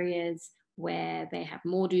areas where they have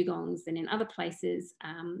more dugongs than in other places.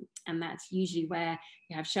 And that's usually where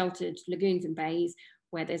you have sheltered lagoons and bays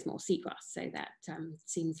where there's more seagrass. So that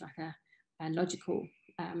seems like a logical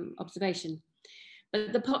observation.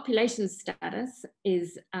 But the population status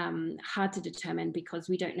is hard to determine because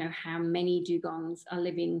we don't know how many dugongs are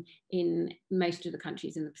living in most of the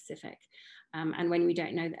countries in the Pacific. And when we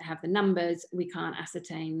don't have the numbers, we can't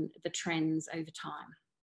ascertain the trends over time.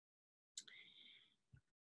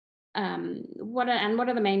 What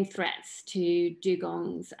are the main threats to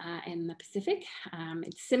dugongs in the Pacific?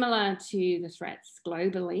 It's similar to the threats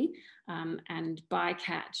globally, and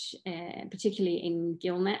bycatch, particularly in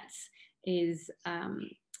gill nets, is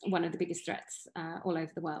one of the biggest threats all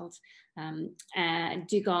over the world.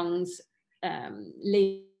 Dugongs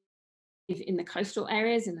live in the coastal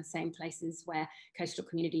areas, in the same places where coastal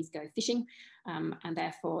communities go fishing, and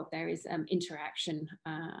therefore there is interaction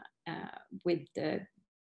with the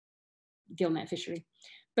gillnet fishery.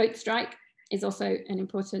 Boat strike is also an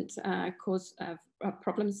important cause of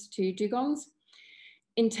problems to dugongs.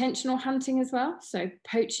 Intentional hunting as well, so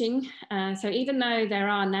poaching. So even though there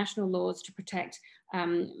are national laws to protect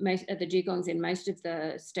most of the dugongs in most of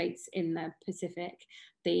the states in the Pacific,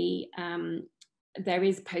 there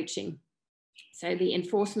is poaching. So the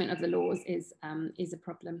enforcement of the laws is a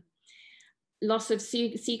problem. Loss of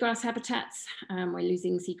seagrass habitats. We're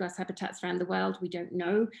losing seagrass habitats around the world. We don't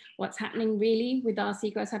know what's happening really with our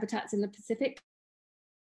seagrass habitats in the Pacific.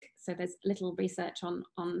 So there's little research on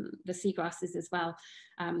the seagrasses as well.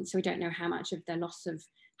 So we don't know how much of the loss of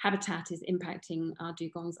habitat is impacting our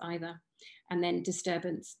dugongs either. And then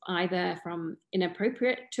disturbance, either from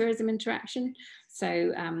inappropriate tourism interaction.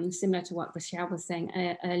 So similar to what Rochelle was saying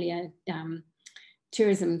earlier,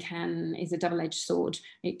 tourism is a double-edged sword.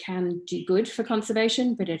 It can do good for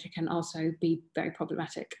conservation, but it can also be very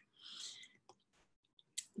problematic.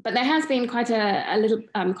 But there has been quite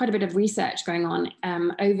a bit of research going on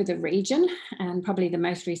over the region, and probably the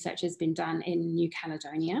most research has been done in New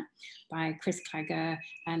Caledonia by Chris Clager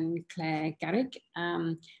and Claire Garrick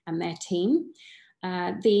and their team.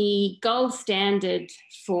 The gold standard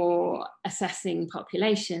for assessing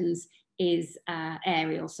populations is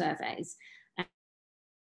aerial surveys.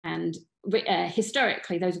 And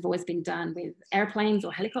historically, those have always been done with airplanes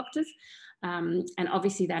or helicopters. And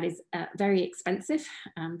obviously that is very expensive,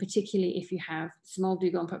 particularly if you have small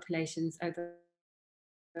dugong populations over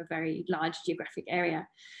a very large geographic area.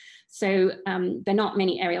 So there are not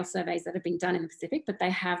many aerial surveys that have been done in the Pacific, but they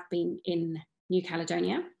have been in New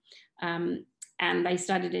Caledonia. And they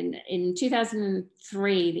started in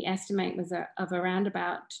 2003, the estimate was of around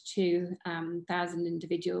about 2,000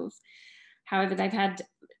 individuals. However, they've had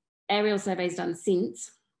aerial surveys done since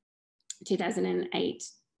 2008,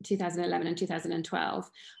 2011 and 2012,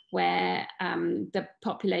 where the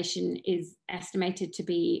population is estimated to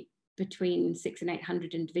be between 600 and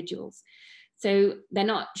 800 individuals. So they're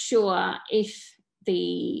not sure if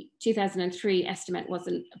the 2003 estimate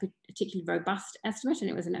wasn't a particularly robust estimate and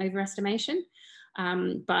it was an overestimation.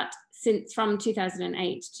 But from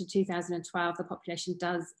 2008 to 2012, the population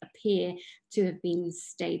does appear to have been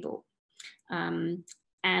stable.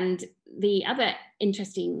 And the other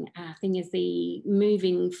interesting thing is the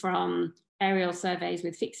moving from aerial surveys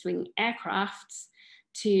with fixed wing aircrafts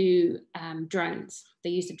to drones,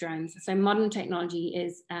 the use of drones. So modern technology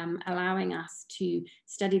is allowing us to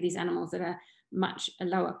study these animals at a much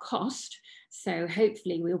lower cost. So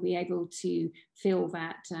hopefully we'll be able to fill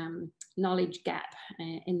that knowledge gap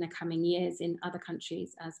in the coming years in other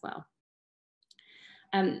countries as well.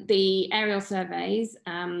 The aerial surveys,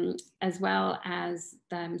 as well as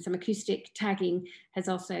some acoustic tagging, has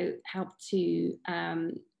also helped to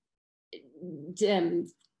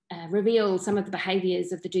reveal some of the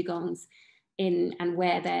behaviours of the dugongs and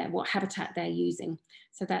what habitat they're using.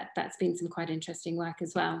 So that's been some quite interesting work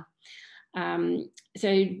as well. So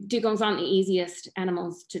dugongs aren't the easiest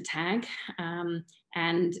animals to tag.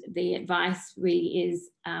 And the advice really is,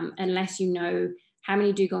 unless you know how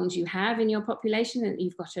many dugongs you have in your population and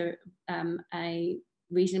you've got a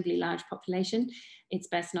reasonably large population, it's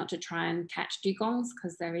best not to try and catch dugongs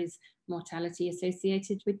because there is mortality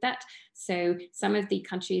associated with that. So some of the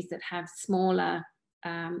countries that have smaller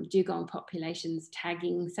dugong populations,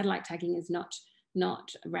 satellite tagging is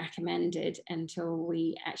not recommended until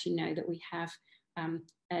we actually know that we have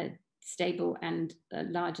a stable and a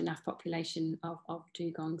large enough population of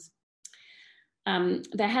dugongs.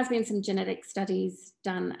 There has been some genetic studies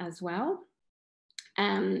done as well,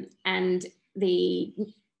 and the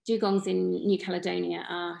dugongs in New Caledonia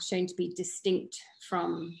are shown to be distinct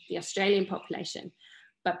from the Australian population,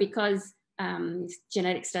 but because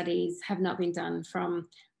genetic studies have not been done from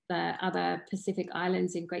the other Pacific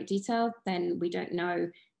islands in great detail, then we don't know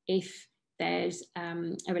if there's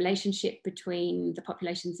a relationship between the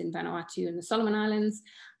populations in Vanuatu and the Solomon Islands,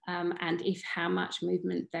 and if how much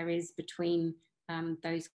movement there is between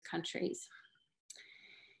those countries.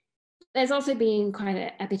 There's also been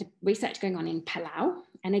quite a bit of research going on in Palau,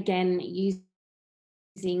 and again,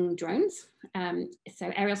 using drones,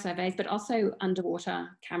 so aerial surveys, but also underwater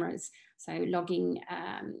cameras, so logging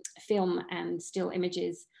film and still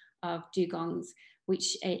images of dugongs,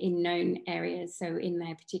 which are in known areas. So in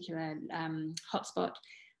their particular hotspot,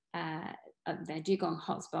 their dugong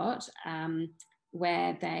hotspot,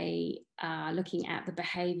 where they are looking at the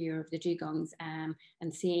behavior of the dugongs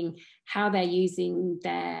and seeing how they're using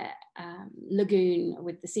their lagoon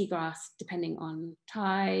with the seagrass, depending on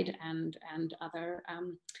tide and other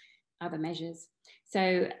measures.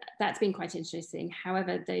 So that's been quite interesting.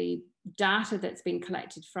 However, the data that's been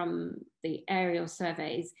collected from the aerial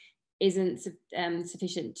surveys isn't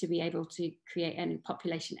sufficient to be able to create a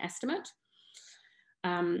population estimate.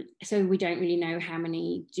 So we don't really know how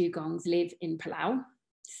many dugongs live in Palau.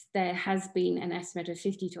 There has been an estimate of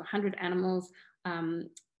 50 to 100 animals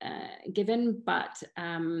given, but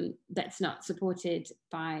that's not supported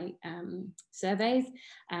by surveys,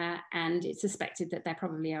 and it's suspected that there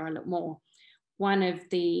probably are a lot more. One of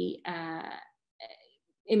the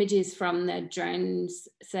images from the drones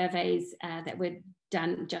surveys that were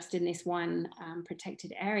done just in this one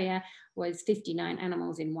protected area was 59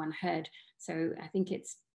 animals in one herd. So I think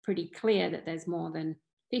it's pretty clear that there's more than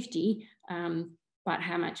 50, but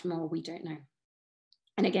how much more, we don't know.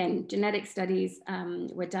 And again, genetic studies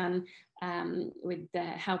were done with the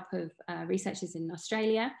help of researchers in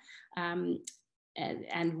Australia.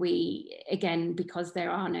 And we, again, because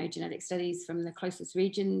there are no genetic studies from the closest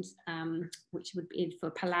regions, which would be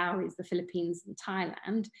for Palau is the Philippines and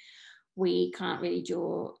Thailand, we can't really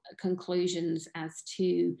draw conclusions as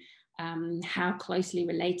to how closely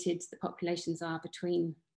related the populations are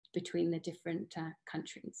between the different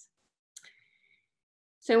countries.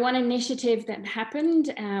 So one initiative that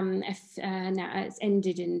happened, now it's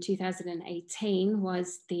ended in 2018,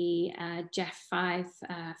 was the GEF5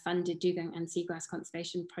 funded Dugong and Seagrass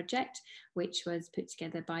Conservation Project, which was put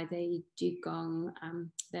together by the Dugong,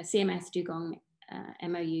 the CMS Dugong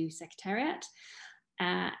MOU Secretariat.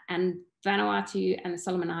 And Vanuatu and the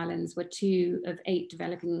Solomon Islands were 2 of 8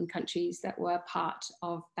 developing countries that were part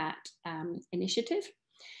of that initiative.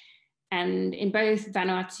 And in both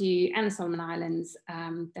Vanuatu and the Solomon Islands,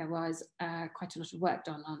 there was quite a lot of work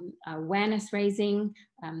done on awareness raising.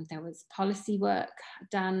 There was policy work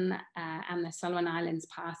done, and the Solomon Islands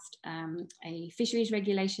passed a fisheries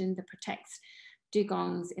regulation that protects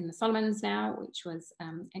dugongs in the Solomons now, which was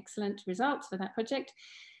excellent results for that project.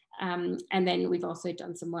 And then we've also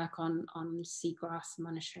done some work on seagrass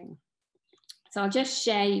monitoring. So I'll just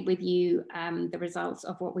share with you the results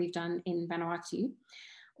of what we've done in Vanuatu.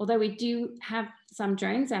 Although we do have some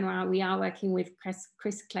drones, and we are working with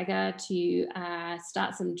Chris Klegger to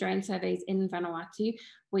start some drone surveys in Vanuatu,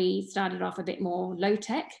 we started off a bit more low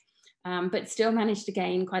tech, but still managed to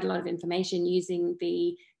gain quite a lot of information using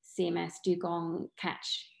the CMS Dugong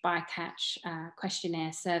Catch Bycatch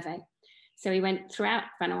questionnaire survey. So we went throughout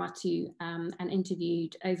Vanuatu and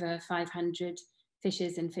interviewed over 500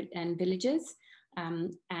 fishers and villagers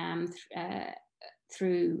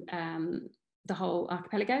through the whole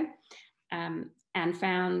archipelago, and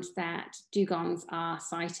found that dugongs are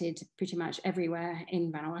sighted pretty much everywhere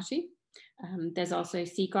in Vanuatu. There's also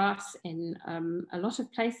seagrass in a lot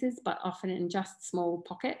of places, but often in just small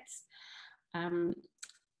pockets.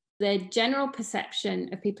 The general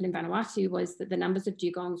perception of people in Vanuatu was that the numbers of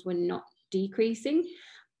dugongs were not decreasing,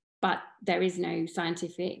 but there is no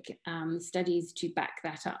scientific studies to back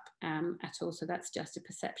that up at all. So that's just a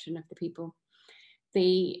perception of the people.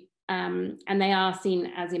 And they are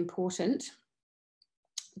seen as important.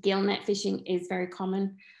 Gill net fishing is very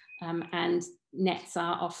common, and nets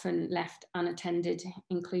are often left unattended,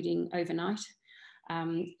 including overnight.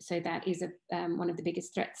 So that is one of the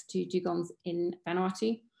biggest threats to dugongs in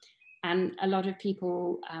Vanuatu. And a lot of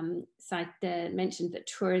people mentioned that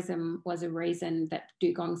tourism was a reason that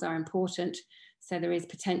dugongs are important. So there is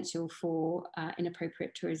potential for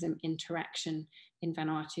inappropriate tourism interaction in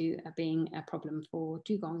Vanuatu being a problem for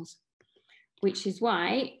dugongs, which is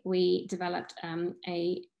why we developed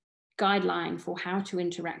a guideline for how to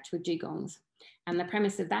interact with dugongs. And the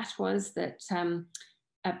premise of that was that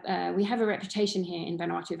we have a reputation here in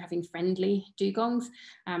Vanuatu of having friendly dugongs,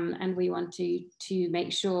 and we want to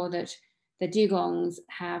make sure that the dugongs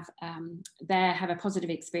have a positive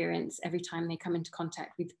experience every time they come into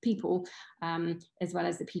contact with people, as well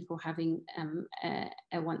as the people having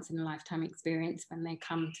a once-in-a-lifetime experience when they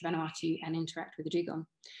come to Vanuatu and interact with the dugong.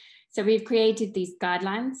 So we've created these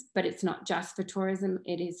guidelines, but it's not just for tourism,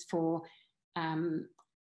 it is for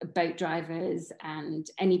boat drivers and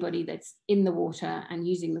anybody that's in the water and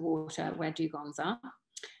using the water where dugongs are.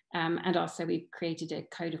 And also we've created a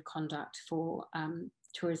code of conduct for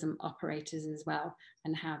tourism operators as well,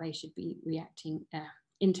 and how they should be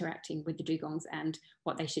interacting with the dugongs and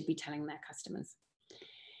what they should be telling their customers.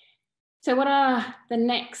 So what are the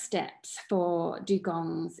next steps for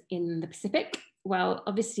dugongs in the Pacific? Well,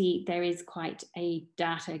 obviously there is quite a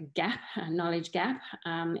data gap, a knowledge gap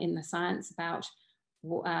in the science about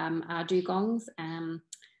our dugongs,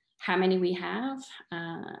 how many we have,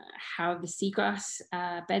 how the seagrass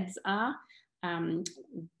beds are,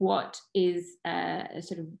 what is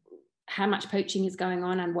how much poaching is going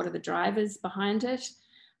on and what are the drivers behind it.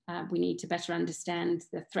 We need to better understand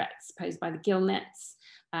the threats posed by the gill nets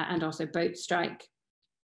and also boat strike.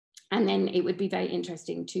 And then it would be very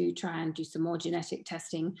interesting to try and do some more genetic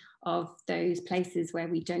testing of those places where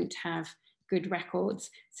we don't have good records,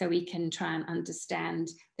 so we can try and understand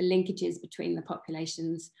the linkages between the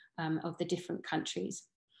populations of the different countries.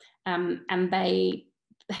 And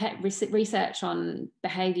research on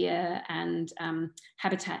behaviour and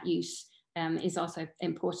habitat use is also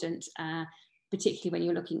important, particularly when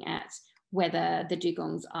you're looking at whether the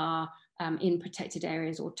dugongs are in protected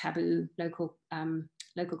areas or taboo local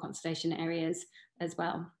conservation areas as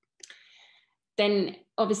well. Then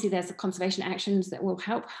obviously there's the conservation actions that will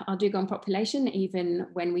help our dugong population even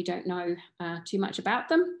when we don't know too much about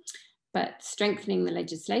them, but strengthening the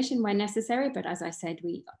legislation where necessary. But as I said,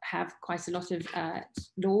 we have quite a lot of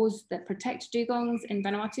laws that protect dugongs in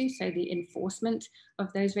Vanuatu, so the enforcement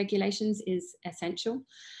of those regulations is essential.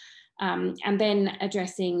 And then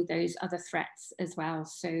addressing those other threats as well.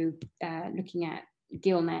 So looking at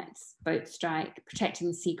gill nets, boat strike, protecting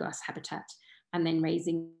the seagrass habitat, and then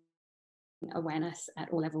raising awareness at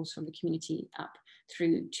all levels from the community up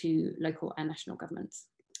through to local and national governments.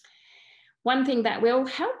 One thing that will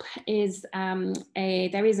help is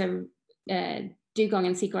there is a dugong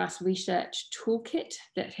and seagrass research toolkit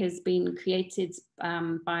that has been created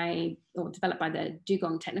developed by the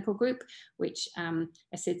Dugong Technical Group, which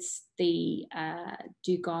assists the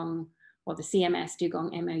dugong, or the CMS Dugong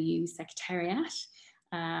MOU Secretariat,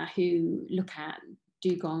 who look at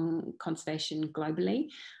dugong conservation globally.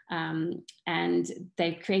 And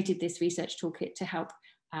they've created this research toolkit to help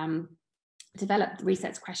develop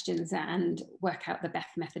research questions and work out the best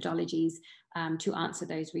methodologies to answer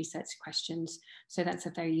those research questions. So that's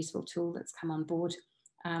a very useful tool that's come on board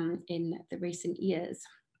in the recent years.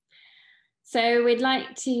 So we'd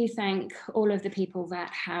like to thank all of the people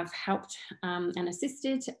that have helped and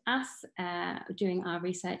assisted us doing our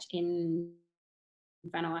research in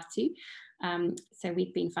Vanuatu. So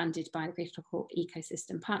we've been funded by the Critical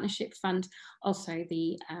Ecosystem Partnership Fund, also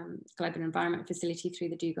the Global Environment Facility through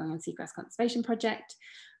the Dugong and Seagrass Conservation Project,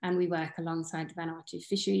 and we work alongside the Vanuatu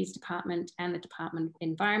Fisheries Department and the Department of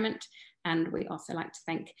Environment. And we also like to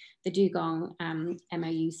thank the Dugong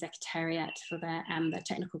MOU Secretariat and the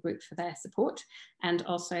technical group for their support, and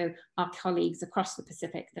also our colleagues across the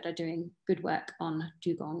Pacific that are doing good work on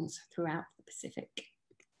dugongs throughout the Pacific.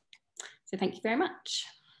 So thank you very much.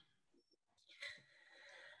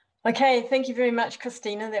 Okay, thank you very much,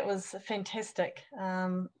 Christina. That was fantastic.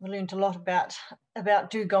 We learned a lot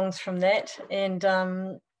about dugongs from that, and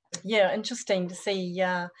yeah, interesting to see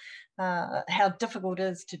how difficult it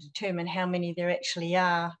is to determine how many there actually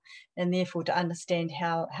are, and therefore to understand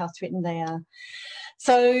how threatened they are.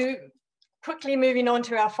 So quickly moving on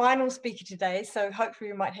to our final speaker today. So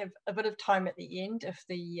hopefully we might have a bit of time at the end if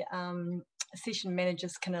the session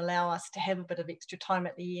managers can allow us to have a bit of extra time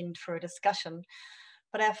at the end for a discussion.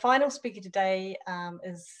 But our final speaker today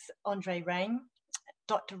is Andre Rain.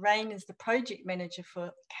 Dr. Rain is the project manager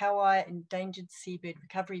for Kauai Endangered Seabird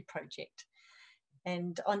Recovery Project.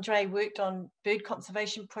 And Andre worked on bird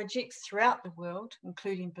conservation projects throughout the world,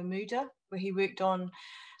 including Bermuda, where he worked on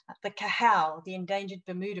the cahao, the endangered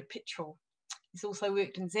Bermuda petrel. He's also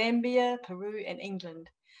worked in Zambia, Peru, and England.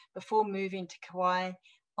 Before moving to Kauai,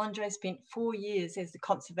 Andre spent 4 years as the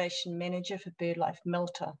conservation manager for BirdLife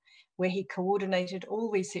Malta, where he coordinated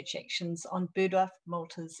all research actions on BirdLife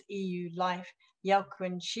Malta's EU Life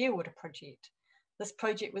Yalquin Shearwater project. This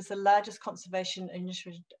project was the largest conservation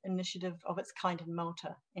initiative of its kind in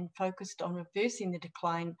Malta and focused on reversing the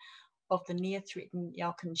decline of the near-threatened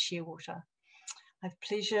Yalquin shearwater. I have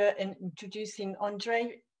pleasure in introducing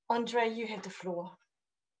Andre. Andre, you have the floor.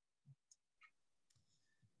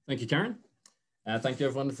 Thank you, Karen. Thank you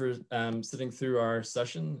everyone for sitting through our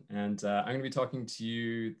session. And I'm going to be talking to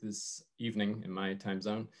you this evening in my time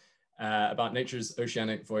zone about nature's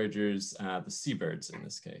oceanic voyagers, the seabirds in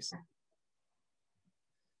this case.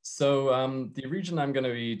 So the region I'm going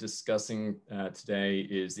to be discussing today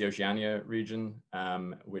is the Oceania region,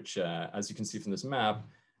 which as you can see from this map,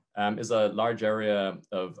 is a large area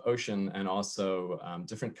of ocean and also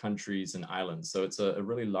different countries and islands. So it's a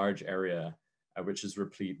really large area which is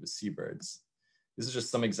replete with seabirds. These are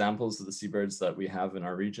just some examples of the seabirds that we have in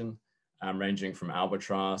our region, ranging from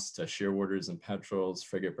albatross to shearwaters and petrels,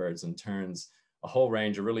 frigate birds and terns, a whole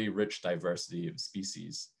range, a really rich diversity of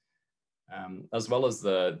species. As well as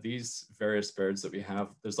these various birds that we have,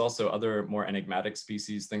 there's also other more enigmatic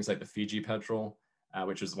species, things like the Fiji petrel,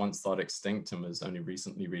 which was once thought extinct and was only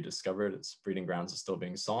recently rediscovered. Its breeding grounds are still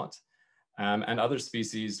being sought. And other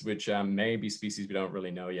species, which may be species we don't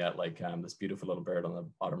really know yet, like this beautiful little bird on the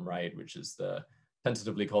bottom right, which is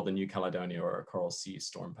tentatively called the New Caledonia or Coral Sea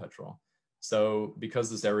storm petrel. So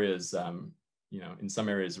because this area is, in some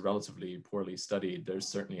areas relatively poorly studied, there's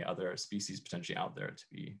certainly other species potentially out there to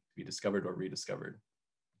be discovered or rediscovered.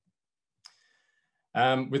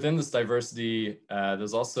 Within this diversity,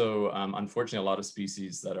 there's also, unfortunately, a lot of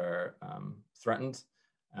species that are threatened.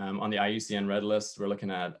 On the IUCN Red List, we're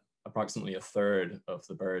looking at approximately 1/3 of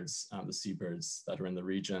the birds, the seabirds that are in the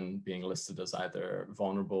region being listed as either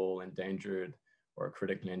vulnerable, endangered, or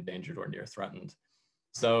critically endangered or near threatened.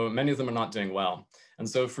 So many of them are not doing well. And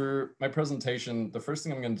so for my presentation, the first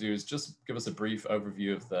thing I'm going to do is just give us a brief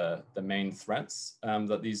overview of the main threats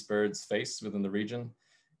that these birds face within the region,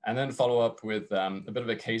 and then follow up with a bit of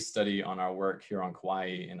a case study on our work here on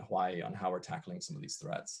Kauai in Hawaii on how we're tackling some of these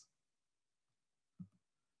threats.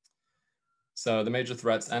 So the major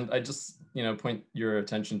threats, and I just point your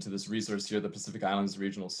attention to this resource here, the Pacific Islands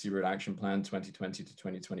Regional Seabird Action Plan 2020 to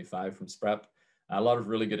 2025 from SPREP. A lot of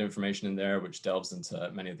really good information in there, which delves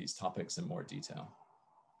into many of these topics in more detail.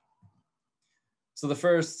 So the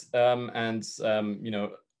first,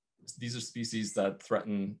 these are species that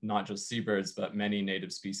threaten not just seabirds, but many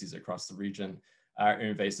native species across the region, are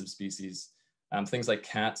invasive species. Things like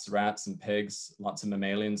cats, rats, and pigs, lots of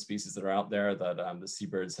mammalian species that are out there that the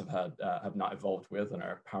seabirds have not evolved with and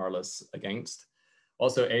are powerless against.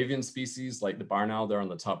 Also avian species like the barn owl there on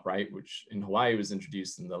the top right, which in Hawaii was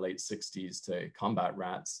introduced in the late 60s to combat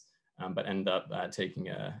rats, but end up taking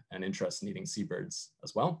an interest in eating seabirds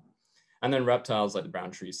as well. And then reptiles like the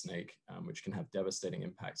brown tree snake, which can have devastating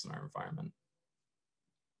impacts on our environment.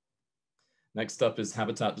 Next up is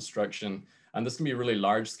habitat destruction. And this can be really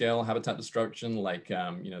large scale habitat destruction, like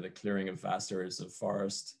the clearing of vast areas of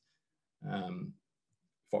forest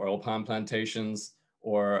for oil palm plantations,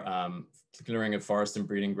 or clearing of forest and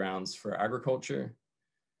breeding grounds for agriculture.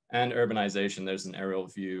 And urbanization. There's an aerial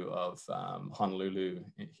view of Honolulu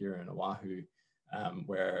here in Oahu,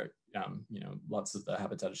 where lots of the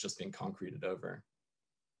habitat is just being concreted over.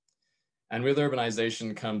 And with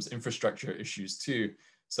urbanization comes infrastructure issues too.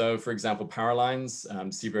 So for example, power lines,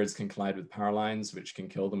 seabirds can collide with power lines, which can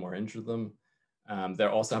kill them or injure them. They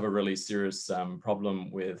also have a really serious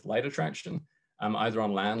problem with light attraction, either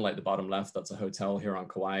on land, like the bottom left, that's a hotel here on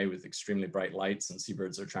Kauai with extremely bright lights, and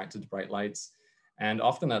seabirds are attracted to bright lights. And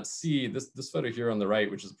often at sea, this photo here on the right,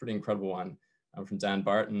 which is a pretty incredible one from Dan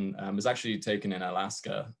Barton, was actually taken in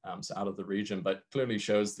Alaska, so out of the region, but clearly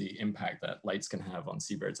shows the impact that lights can have on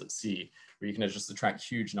seabirds at sea, where you can just attract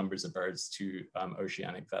huge numbers of birds to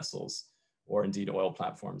oceanic vessels, or indeed oil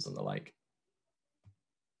platforms and the like.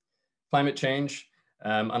 Climate change,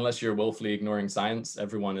 unless you're willfully ignoring science,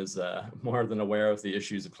 everyone is more than aware of the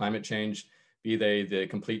issues of climate change, be they the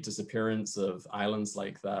complete disappearance of islands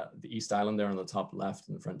like the East Island there on the top left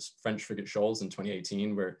in the French Frigate Shoals in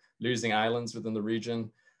 2018. We're losing islands within the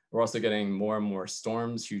region. We're also getting more and more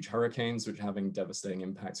storms, huge hurricanes, which are having devastating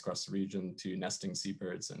impacts across the region to nesting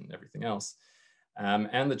seabirds and everything else.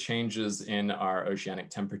 And the changes in our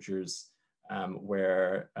oceanic temperatures,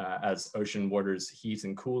 where as ocean waters heat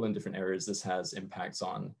and cool in different areas, this has impacts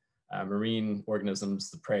on marine organisms,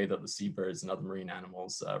 the prey that the seabirds and other marine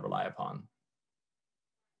animals rely upon.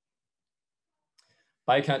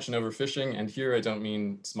 Bycatch and overfishing, and here I don't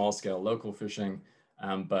mean small scale local fishing,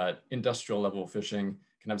 but industrial level fishing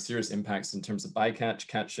can have serious impacts in terms of bycatch,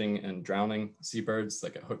 catching and drowning seabirds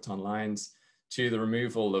that get hooked on lines, to the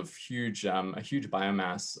removal of a huge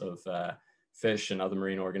biomass of fish and other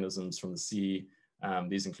marine organisms from the sea.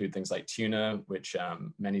 These include things like tuna, which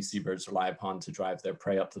many seabirds rely upon to drive their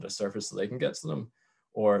prey up to the surface so they can get to them,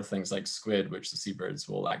 or things like squid, which the seabirds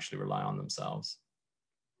will actually rely on themselves.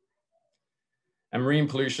 And marine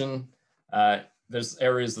pollution, there's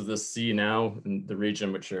areas of the sea now in the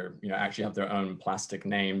region which are, actually have their own plastic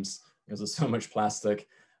names because there's so much plastic.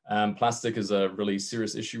 Plastic is a really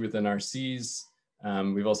serious issue within our seas.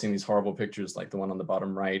 We've all seen these horrible pictures like the one on the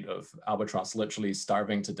bottom right of albatross literally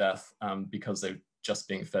starving to death because they're just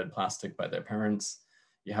being fed plastic by their parents.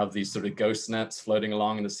 You have these sort of ghost nets floating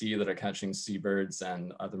along in the sea that are catching seabirds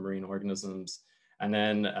and other marine organisms. And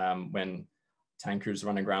then when tankers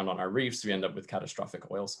run aground on our reefs, we end up with catastrophic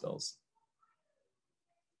oil spills.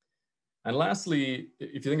 And lastly,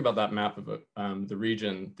 if you think about that map of the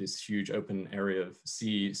region, this huge open area of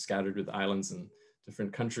sea scattered with islands in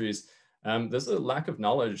different countries, there's a lack of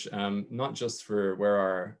knowledge, not just for where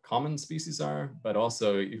our common species are, but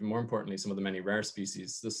also, even more importantly, some of the many rare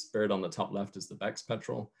species. This bird on the top left is the Beck's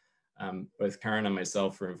petrel. Both Karen and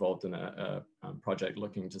myself were involved in a project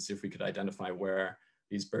looking to see if we could identify where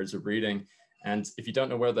these birds are breeding. And if you don't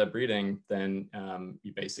know where they're breeding, then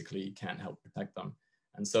you basically can't help protect them.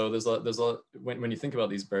 And so when you think about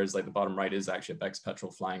these birds, like the bottom right is actually a Beck's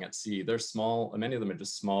petrel flying at sea. They're small, and many of them are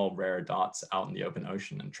just small, rare dots out in the open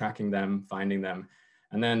ocean, and tracking them, finding them,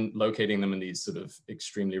 and then locating them in these sort of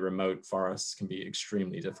extremely remote forests can be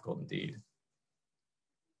extremely difficult indeed.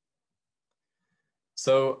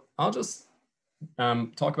 So I'll just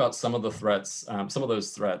talk about some of the threats, some of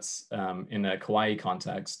those threats in a Kauai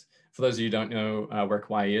context. For those of you who don't know where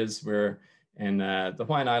Kauai is, we're in the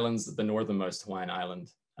Hawaiian Islands, the northernmost Hawaiian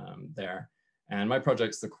island there. And my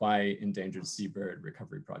project's the Kauai Endangered Seabird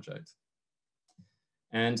Recovery Project.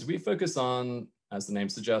 And we focus on, as the name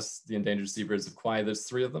suggests, the endangered seabirds of Kauai. There's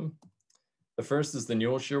 3 of them. The first is the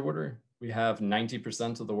Newell shearwater. We have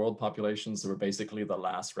 90% of the world population, so we're basically the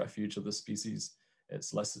last refuge of the species.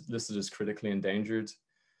 It's listed as critically endangered.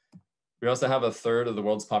 We also have 1/3 of the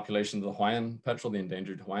world's population of the Hawaiian petrel, the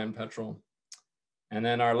endangered Hawaiian petrel. And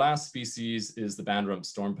then our last species is the band rump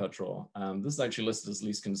storm petrel. This is actually listed as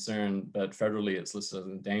least concern, but federally it's listed as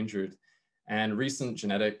endangered. And recent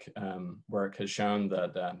genetic work has shown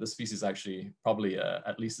that this species is actually probably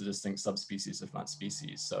at least a distinct subspecies, if not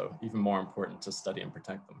species. So even more important to study and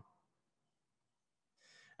protect them.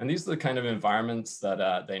 And these are the kind of environments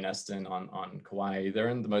that they nest in on Kauai. They're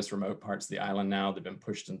in the most remote parts of the island now. They've been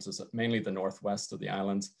pushed into mainly the northwest of the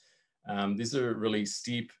island. These are really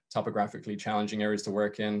steep, topographically challenging areas to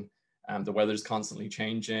work in. The weather's constantly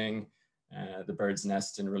changing. The birds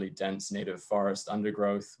nest in really dense native forest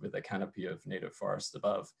undergrowth with a canopy of native forest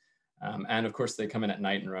above. And of course, they come in at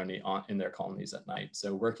night and run in their colonies at night.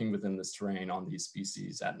 So working within this terrain on these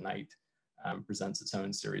species at night presents its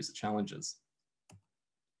own series of challenges.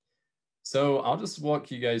 So I'll just walk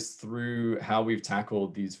you guys through how we've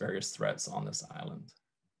tackled these various threats on this island.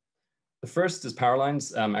 The first is power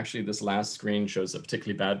lines. Actually, this last screen shows a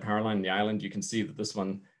particularly bad power line in the island. You can see that this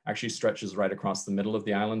one actually stretches right across the middle of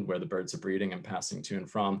the island where the birds are breeding and passing to and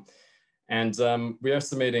from. And we're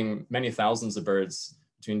estimating many thousands of birds,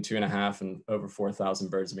 between 2.5 and over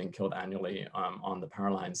 4,000 birds are being killed annually on the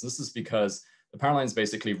power lines. This is because the power lines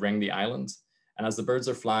basically ring the island. And as the birds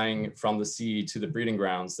are flying from the sea to the breeding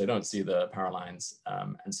grounds, they don't see the power lines.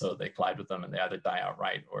 And so they collide with them and they either die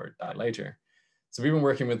outright or die later. So we've been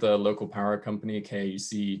working with the local power company,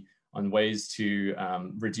 KAUC, on ways to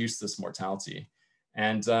reduce this mortality.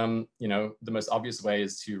 And the most obvious way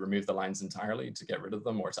is to remove the lines entirely, to get rid of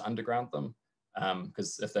them or to underground them.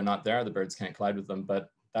 Because if they're not there, the birds can't collide with them, but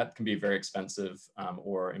that can be very expensive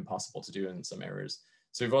or impossible to do in some areas.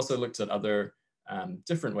 So we've also looked at other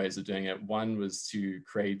different ways of doing it. One was to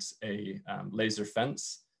create a laser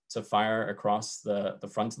fence to fire across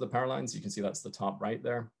the front of the power lines. You can see that's the top right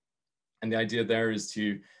there. And the idea there is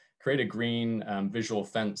to create a green visual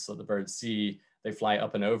fence so the birds see, they fly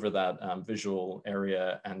up and over that visual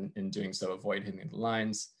area, and in doing so avoid hitting the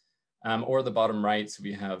lines. Or the bottom right,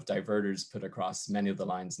 we have diverters put across many of the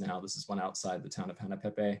lines now. This is one outside the town of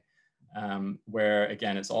Hanapepe, where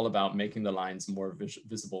again, it's all about making the lines more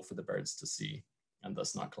visible for the birds to see and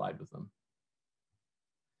thus not collide with them.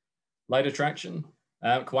 Light attraction.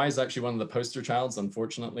 Kauai is actually one of the poster childs,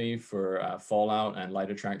 unfortunately, for fallout and light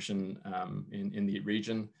attraction in the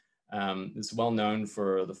region. It's well known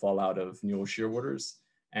for the fallout of Newell shearwaters.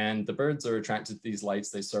 And the birds are attracted to these lights.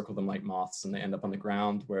 They circle them like moths, and they end up on the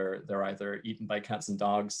ground where they're either eaten by cats and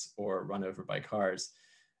dogs or run over by cars.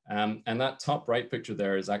 And that top right picture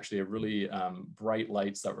there is actually a really bright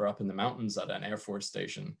lights that were up in the mountains at an Air Force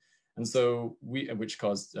station. And so which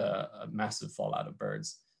caused a massive fallout of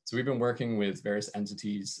birds. So we've been working with various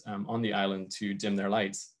entities on the island to dim their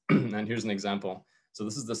lights. And here's an example. So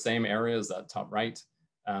this is the same area as that top right.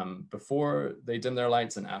 Before they dim their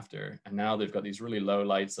lights and after. And now they've got these really low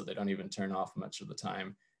lights that they don't even turn off much of the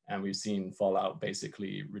time. And we've seen fallout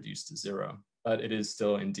basically reduced to zero. But it is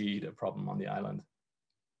still indeed a problem on the island,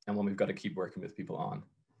 and one we've got to keep working with people on.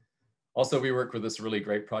 Also, we work with this really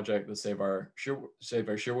great project, the Save Our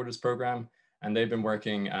Shearwaters program. And they've been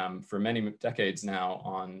working for many decades now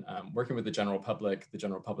on working with the general public. The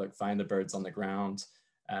general public find the birds on the ground.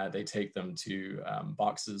 They take them to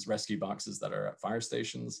rescue boxes that are at fire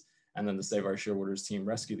stations. And then the Save Our Shearwaters team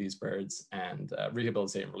rescue these birds and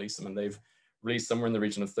rehabilitate and release them. And they've released somewhere in the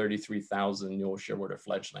region of 33,000 Newell shearwater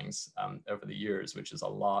fledglings over the years, which is a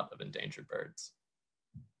lot of endangered birds.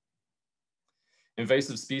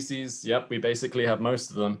 Invasive species, yep, we basically have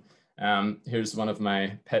most of them. Here's one of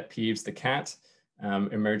my pet peeves, the cat,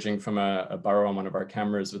 emerging from a burrow on one of our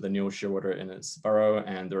cameras with a Newell shearwater in its burrow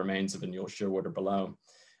and the remains of a Newell shearwater below.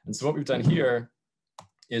 And so what we've done here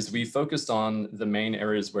is we focused on the main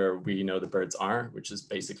areas where we know the birds are, which is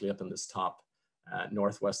basically up in this top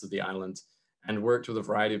northwest of the island, and worked with a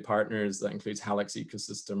variety of partners that includes Halleck's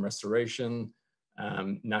Ecosystem Restoration,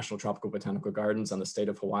 National Tropical Botanical Gardens, and the state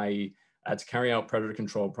of Hawaii to carry out predator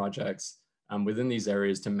control projects within these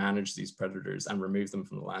areas to manage these predators and remove them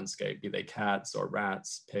from the landscape, be they cats or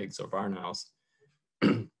rats, pigs or barn owls.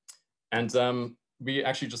 And we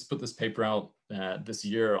actually just put this paper out this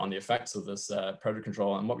year on the effects of this predator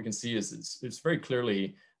control. And what we can see is it's very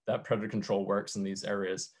clearly that predator control works in these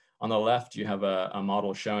areas. On the left, you have a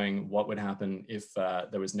model showing what would happen if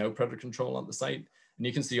there was no predator control on the site. And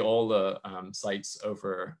you can see all the sites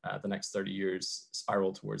over the next 30 years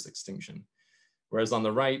spiral towards extinction. Whereas on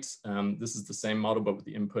the right, this is the same model, but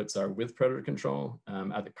the inputs are with predator control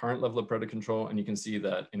at the current level of predator control. And you can see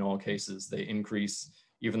that in all cases, they increase,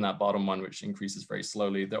 even that bottom one, which increases very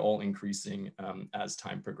slowly, they're all increasing as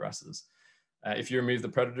time progresses. If you remove the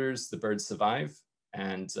predators, the birds survive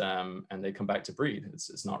and they come back to breed.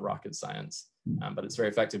 It's not rocket science, but it's very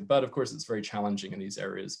effective. But of course, it's very challenging in these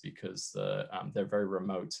areas because they're very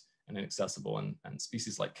remote and inaccessible, and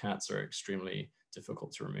species like cats are extremely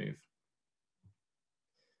difficult to remove.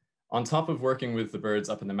 On top of working with the birds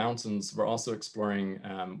up in the mountains, we're also exploring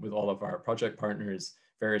with all of our project partners,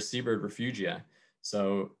 various seabird refugia.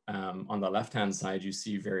 So on the left-hand side, you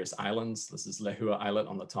see various islands. This is Lehua Islet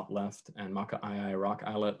on the top left and Maka'ai'ai Rock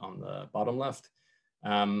Islet on the bottom left.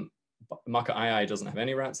 Maka'ai'ai doesn't have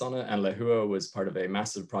any rats on it, and Lehua was part of a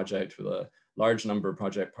massive project with a large number of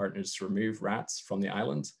project partners to remove rats from the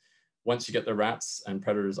island. Once you get the rats and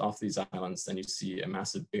predators off these islands, then you see a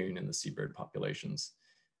massive boon in the seabird populations.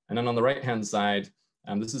 And then on the right-hand side,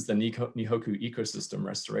 this is the Nihoku Ecosystem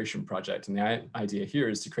Restoration Project. And the idea here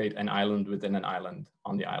is to create an island within an island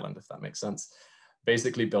on the island, if that makes sense.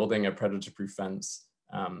 Basically building a predator-proof fence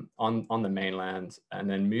on the mainland, and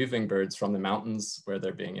then moving birds from the mountains where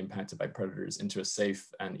they're being impacted by predators into a safe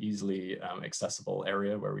and easily accessible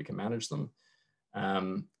area where we can manage them.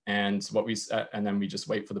 And then we just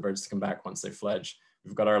wait for the birds to come back once they fledge.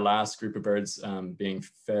 We've got our last group of birds being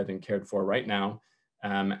fed and cared for right now.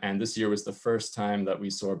 And this year was the first time that we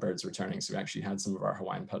saw birds returning. So we actually had some of our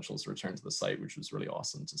Hawaiian petrels return to the site, which was really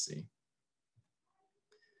awesome to see.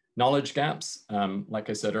 Knowledge gaps, like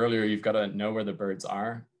I said earlier, you've got to know where the birds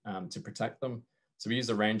are to protect them. So we use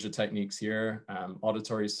a range of techniques here,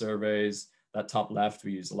 auditory surveys. That top left,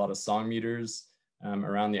 we use a lot of song meters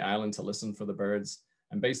around the island to listen for the birds.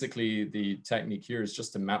 And basically the technique here is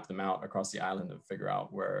just to map them out across the island and figure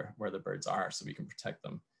out where the birds are so we can protect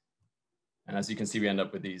them. And as you can see, we end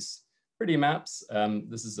up with these pretty maps.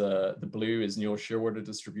 This is the blue is Newell shearwater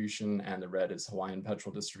distribution and the red is Hawaiian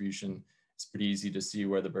petrel distribution. It's pretty easy to see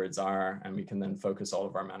where the birds are, and we can then focus all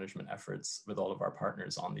of our management efforts with all of our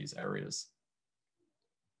partners on these areas.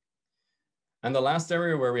 And the last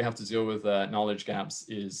area where we have to deal with knowledge gaps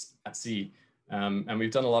is at sea. And we've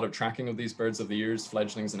done a lot of tracking of these birds over the years,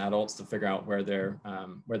 fledglings and adults, to figure out where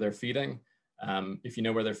they're feeding. If you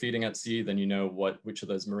know where they're feeding at sea, then you know which of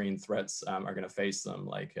those marine threats are going to face them,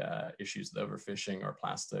 like issues with overfishing or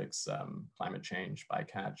plastics, climate change,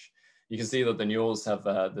 bycatch. You can see that the mules have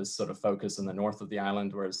this sort of focus in the north of the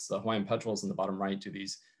island, whereas the Hawaiian petrels in the bottom right do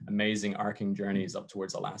these amazing arcing journeys up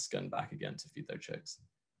towards Alaska and back again to feed their chicks.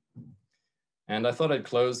 And I thought I'd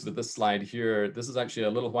close with this slide here. This is actually a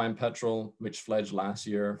little Hawaiian petrel, which fledged last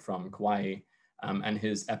year from Kauai, and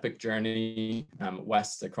his epic journey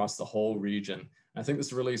west across the whole region. I think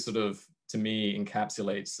this really sort of, to me,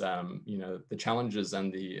 encapsulates you know, the challenges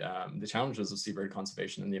and the challenges of seabird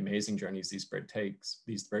conservation and the amazing journeys these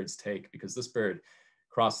birds take, because this bird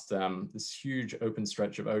crossed this huge open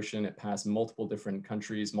stretch of ocean. It passed multiple different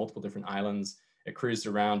countries, multiple different islands. It cruised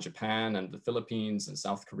around Japan and the Philippines and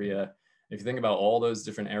South Korea. If you think about all those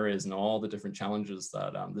different areas and all the different challenges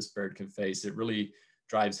that this bird can face, it really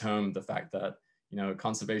drives home the fact that, you know,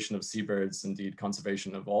 conservation of seabirds, indeed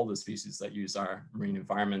conservation of all the species that use our marine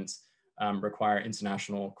environments, require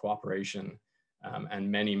international cooperation and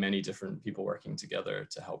many, many different people working together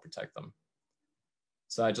to help protect them.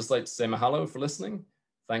 So I'd just like to say mahalo for listening.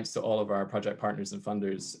 Thanks to all of our project partners and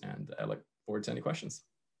funders, and I look forward to any questions.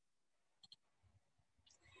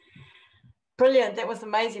 Brilliant, that was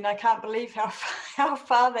amazing. I can't believe how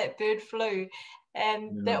far that bird flew.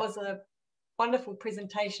 And that was a wonderful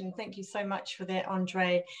presentation. Thank you so much for that,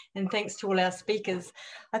 Andre. And thanks to all our speakers.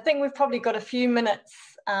 I think we've probably got a few minutes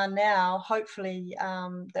now, hopefully,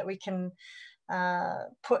 that we can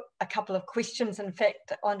put a couple of questions. In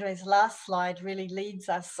fact, Andre's last slide really leads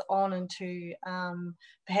us on into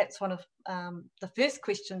perhaps one of the first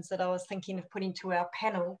questions that I was thinking of putting to our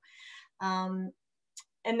panel.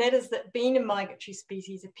 And that is that being a migratory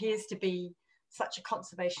species appears to be such a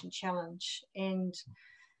conservation challenge. And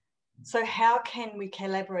so how can we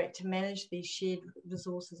collaborate to manage these shared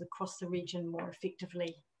resources across the region more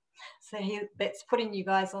effectively? So here, that's putting you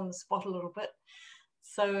guys on the spot a little bit.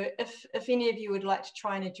 So if any of you would like to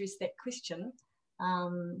try and address that question,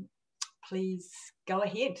 please go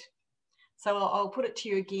ahead. So I'll put it to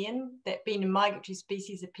you again, that being a migratory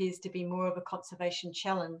species appears to be more of a conservation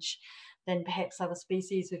challenge than perhaps other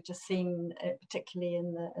species. We've just seen, particularly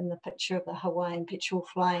in the picture of the Hawaiian petrel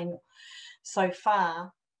flying so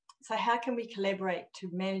far. So how can we collaborate to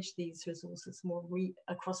manage these resources more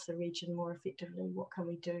across the region more effectively? What can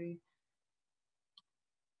we do?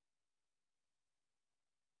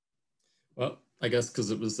 Well, I guess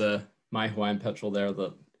because it was my Hawaiian petrel there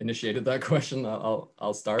that initiated that question,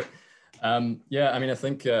 I'll start. Yeah, I mean, I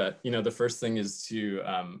think, you know, the first thing is to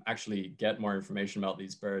actually get more information about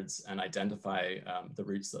these birds and identify the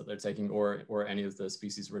routes that they're taking, or any of the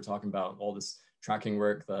species we're talking about, all this tracking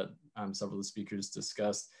work that several of the speakers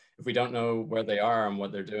discussed. If we don't know where they are and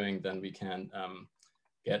what they're doing, then we can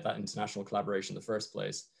get that international collaboration in the first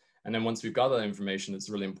place. And then once we've got that information,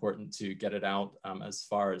 it's really important to get it out as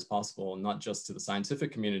far as possible, not just to the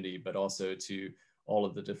scientific community, but also to all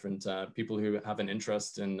of the different people who have an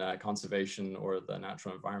interest in conservation or the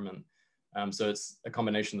natural environment. So it's a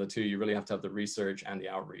combination of the two. You really have to have the research and the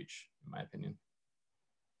outreach, in my opinion.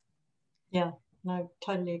 Yeah, no,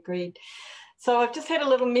 totally agreed. So I've just had a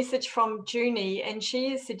little message from Junie, and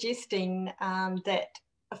she is suggesting that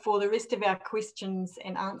for the rest of our questions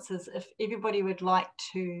and answers, if everybody would like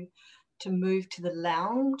to move to the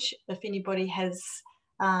lounge, if anybody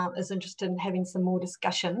is interested in having some more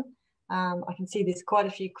discussion. I can see there's quite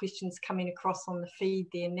a few questions coming across on the feed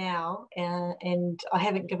there now, and I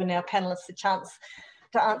haven't given our panelists a chance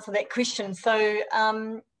to answer that question. So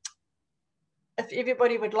if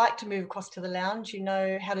everybody would like to move across to the lounge, you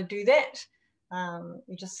know how to do that.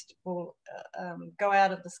 You just will go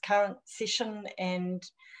out of this current session and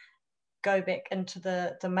go back into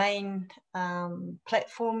the main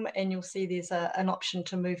platform, and you'll see there's an option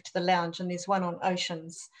to move to the lounge, and there's one on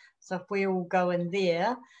oceans. So if we all go in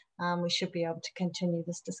there, we should be able to continue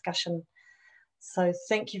this discussion. So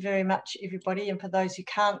thank you very much, everybody. And for those who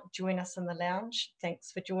can't join us in the lounge,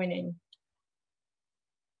 thanks for joining.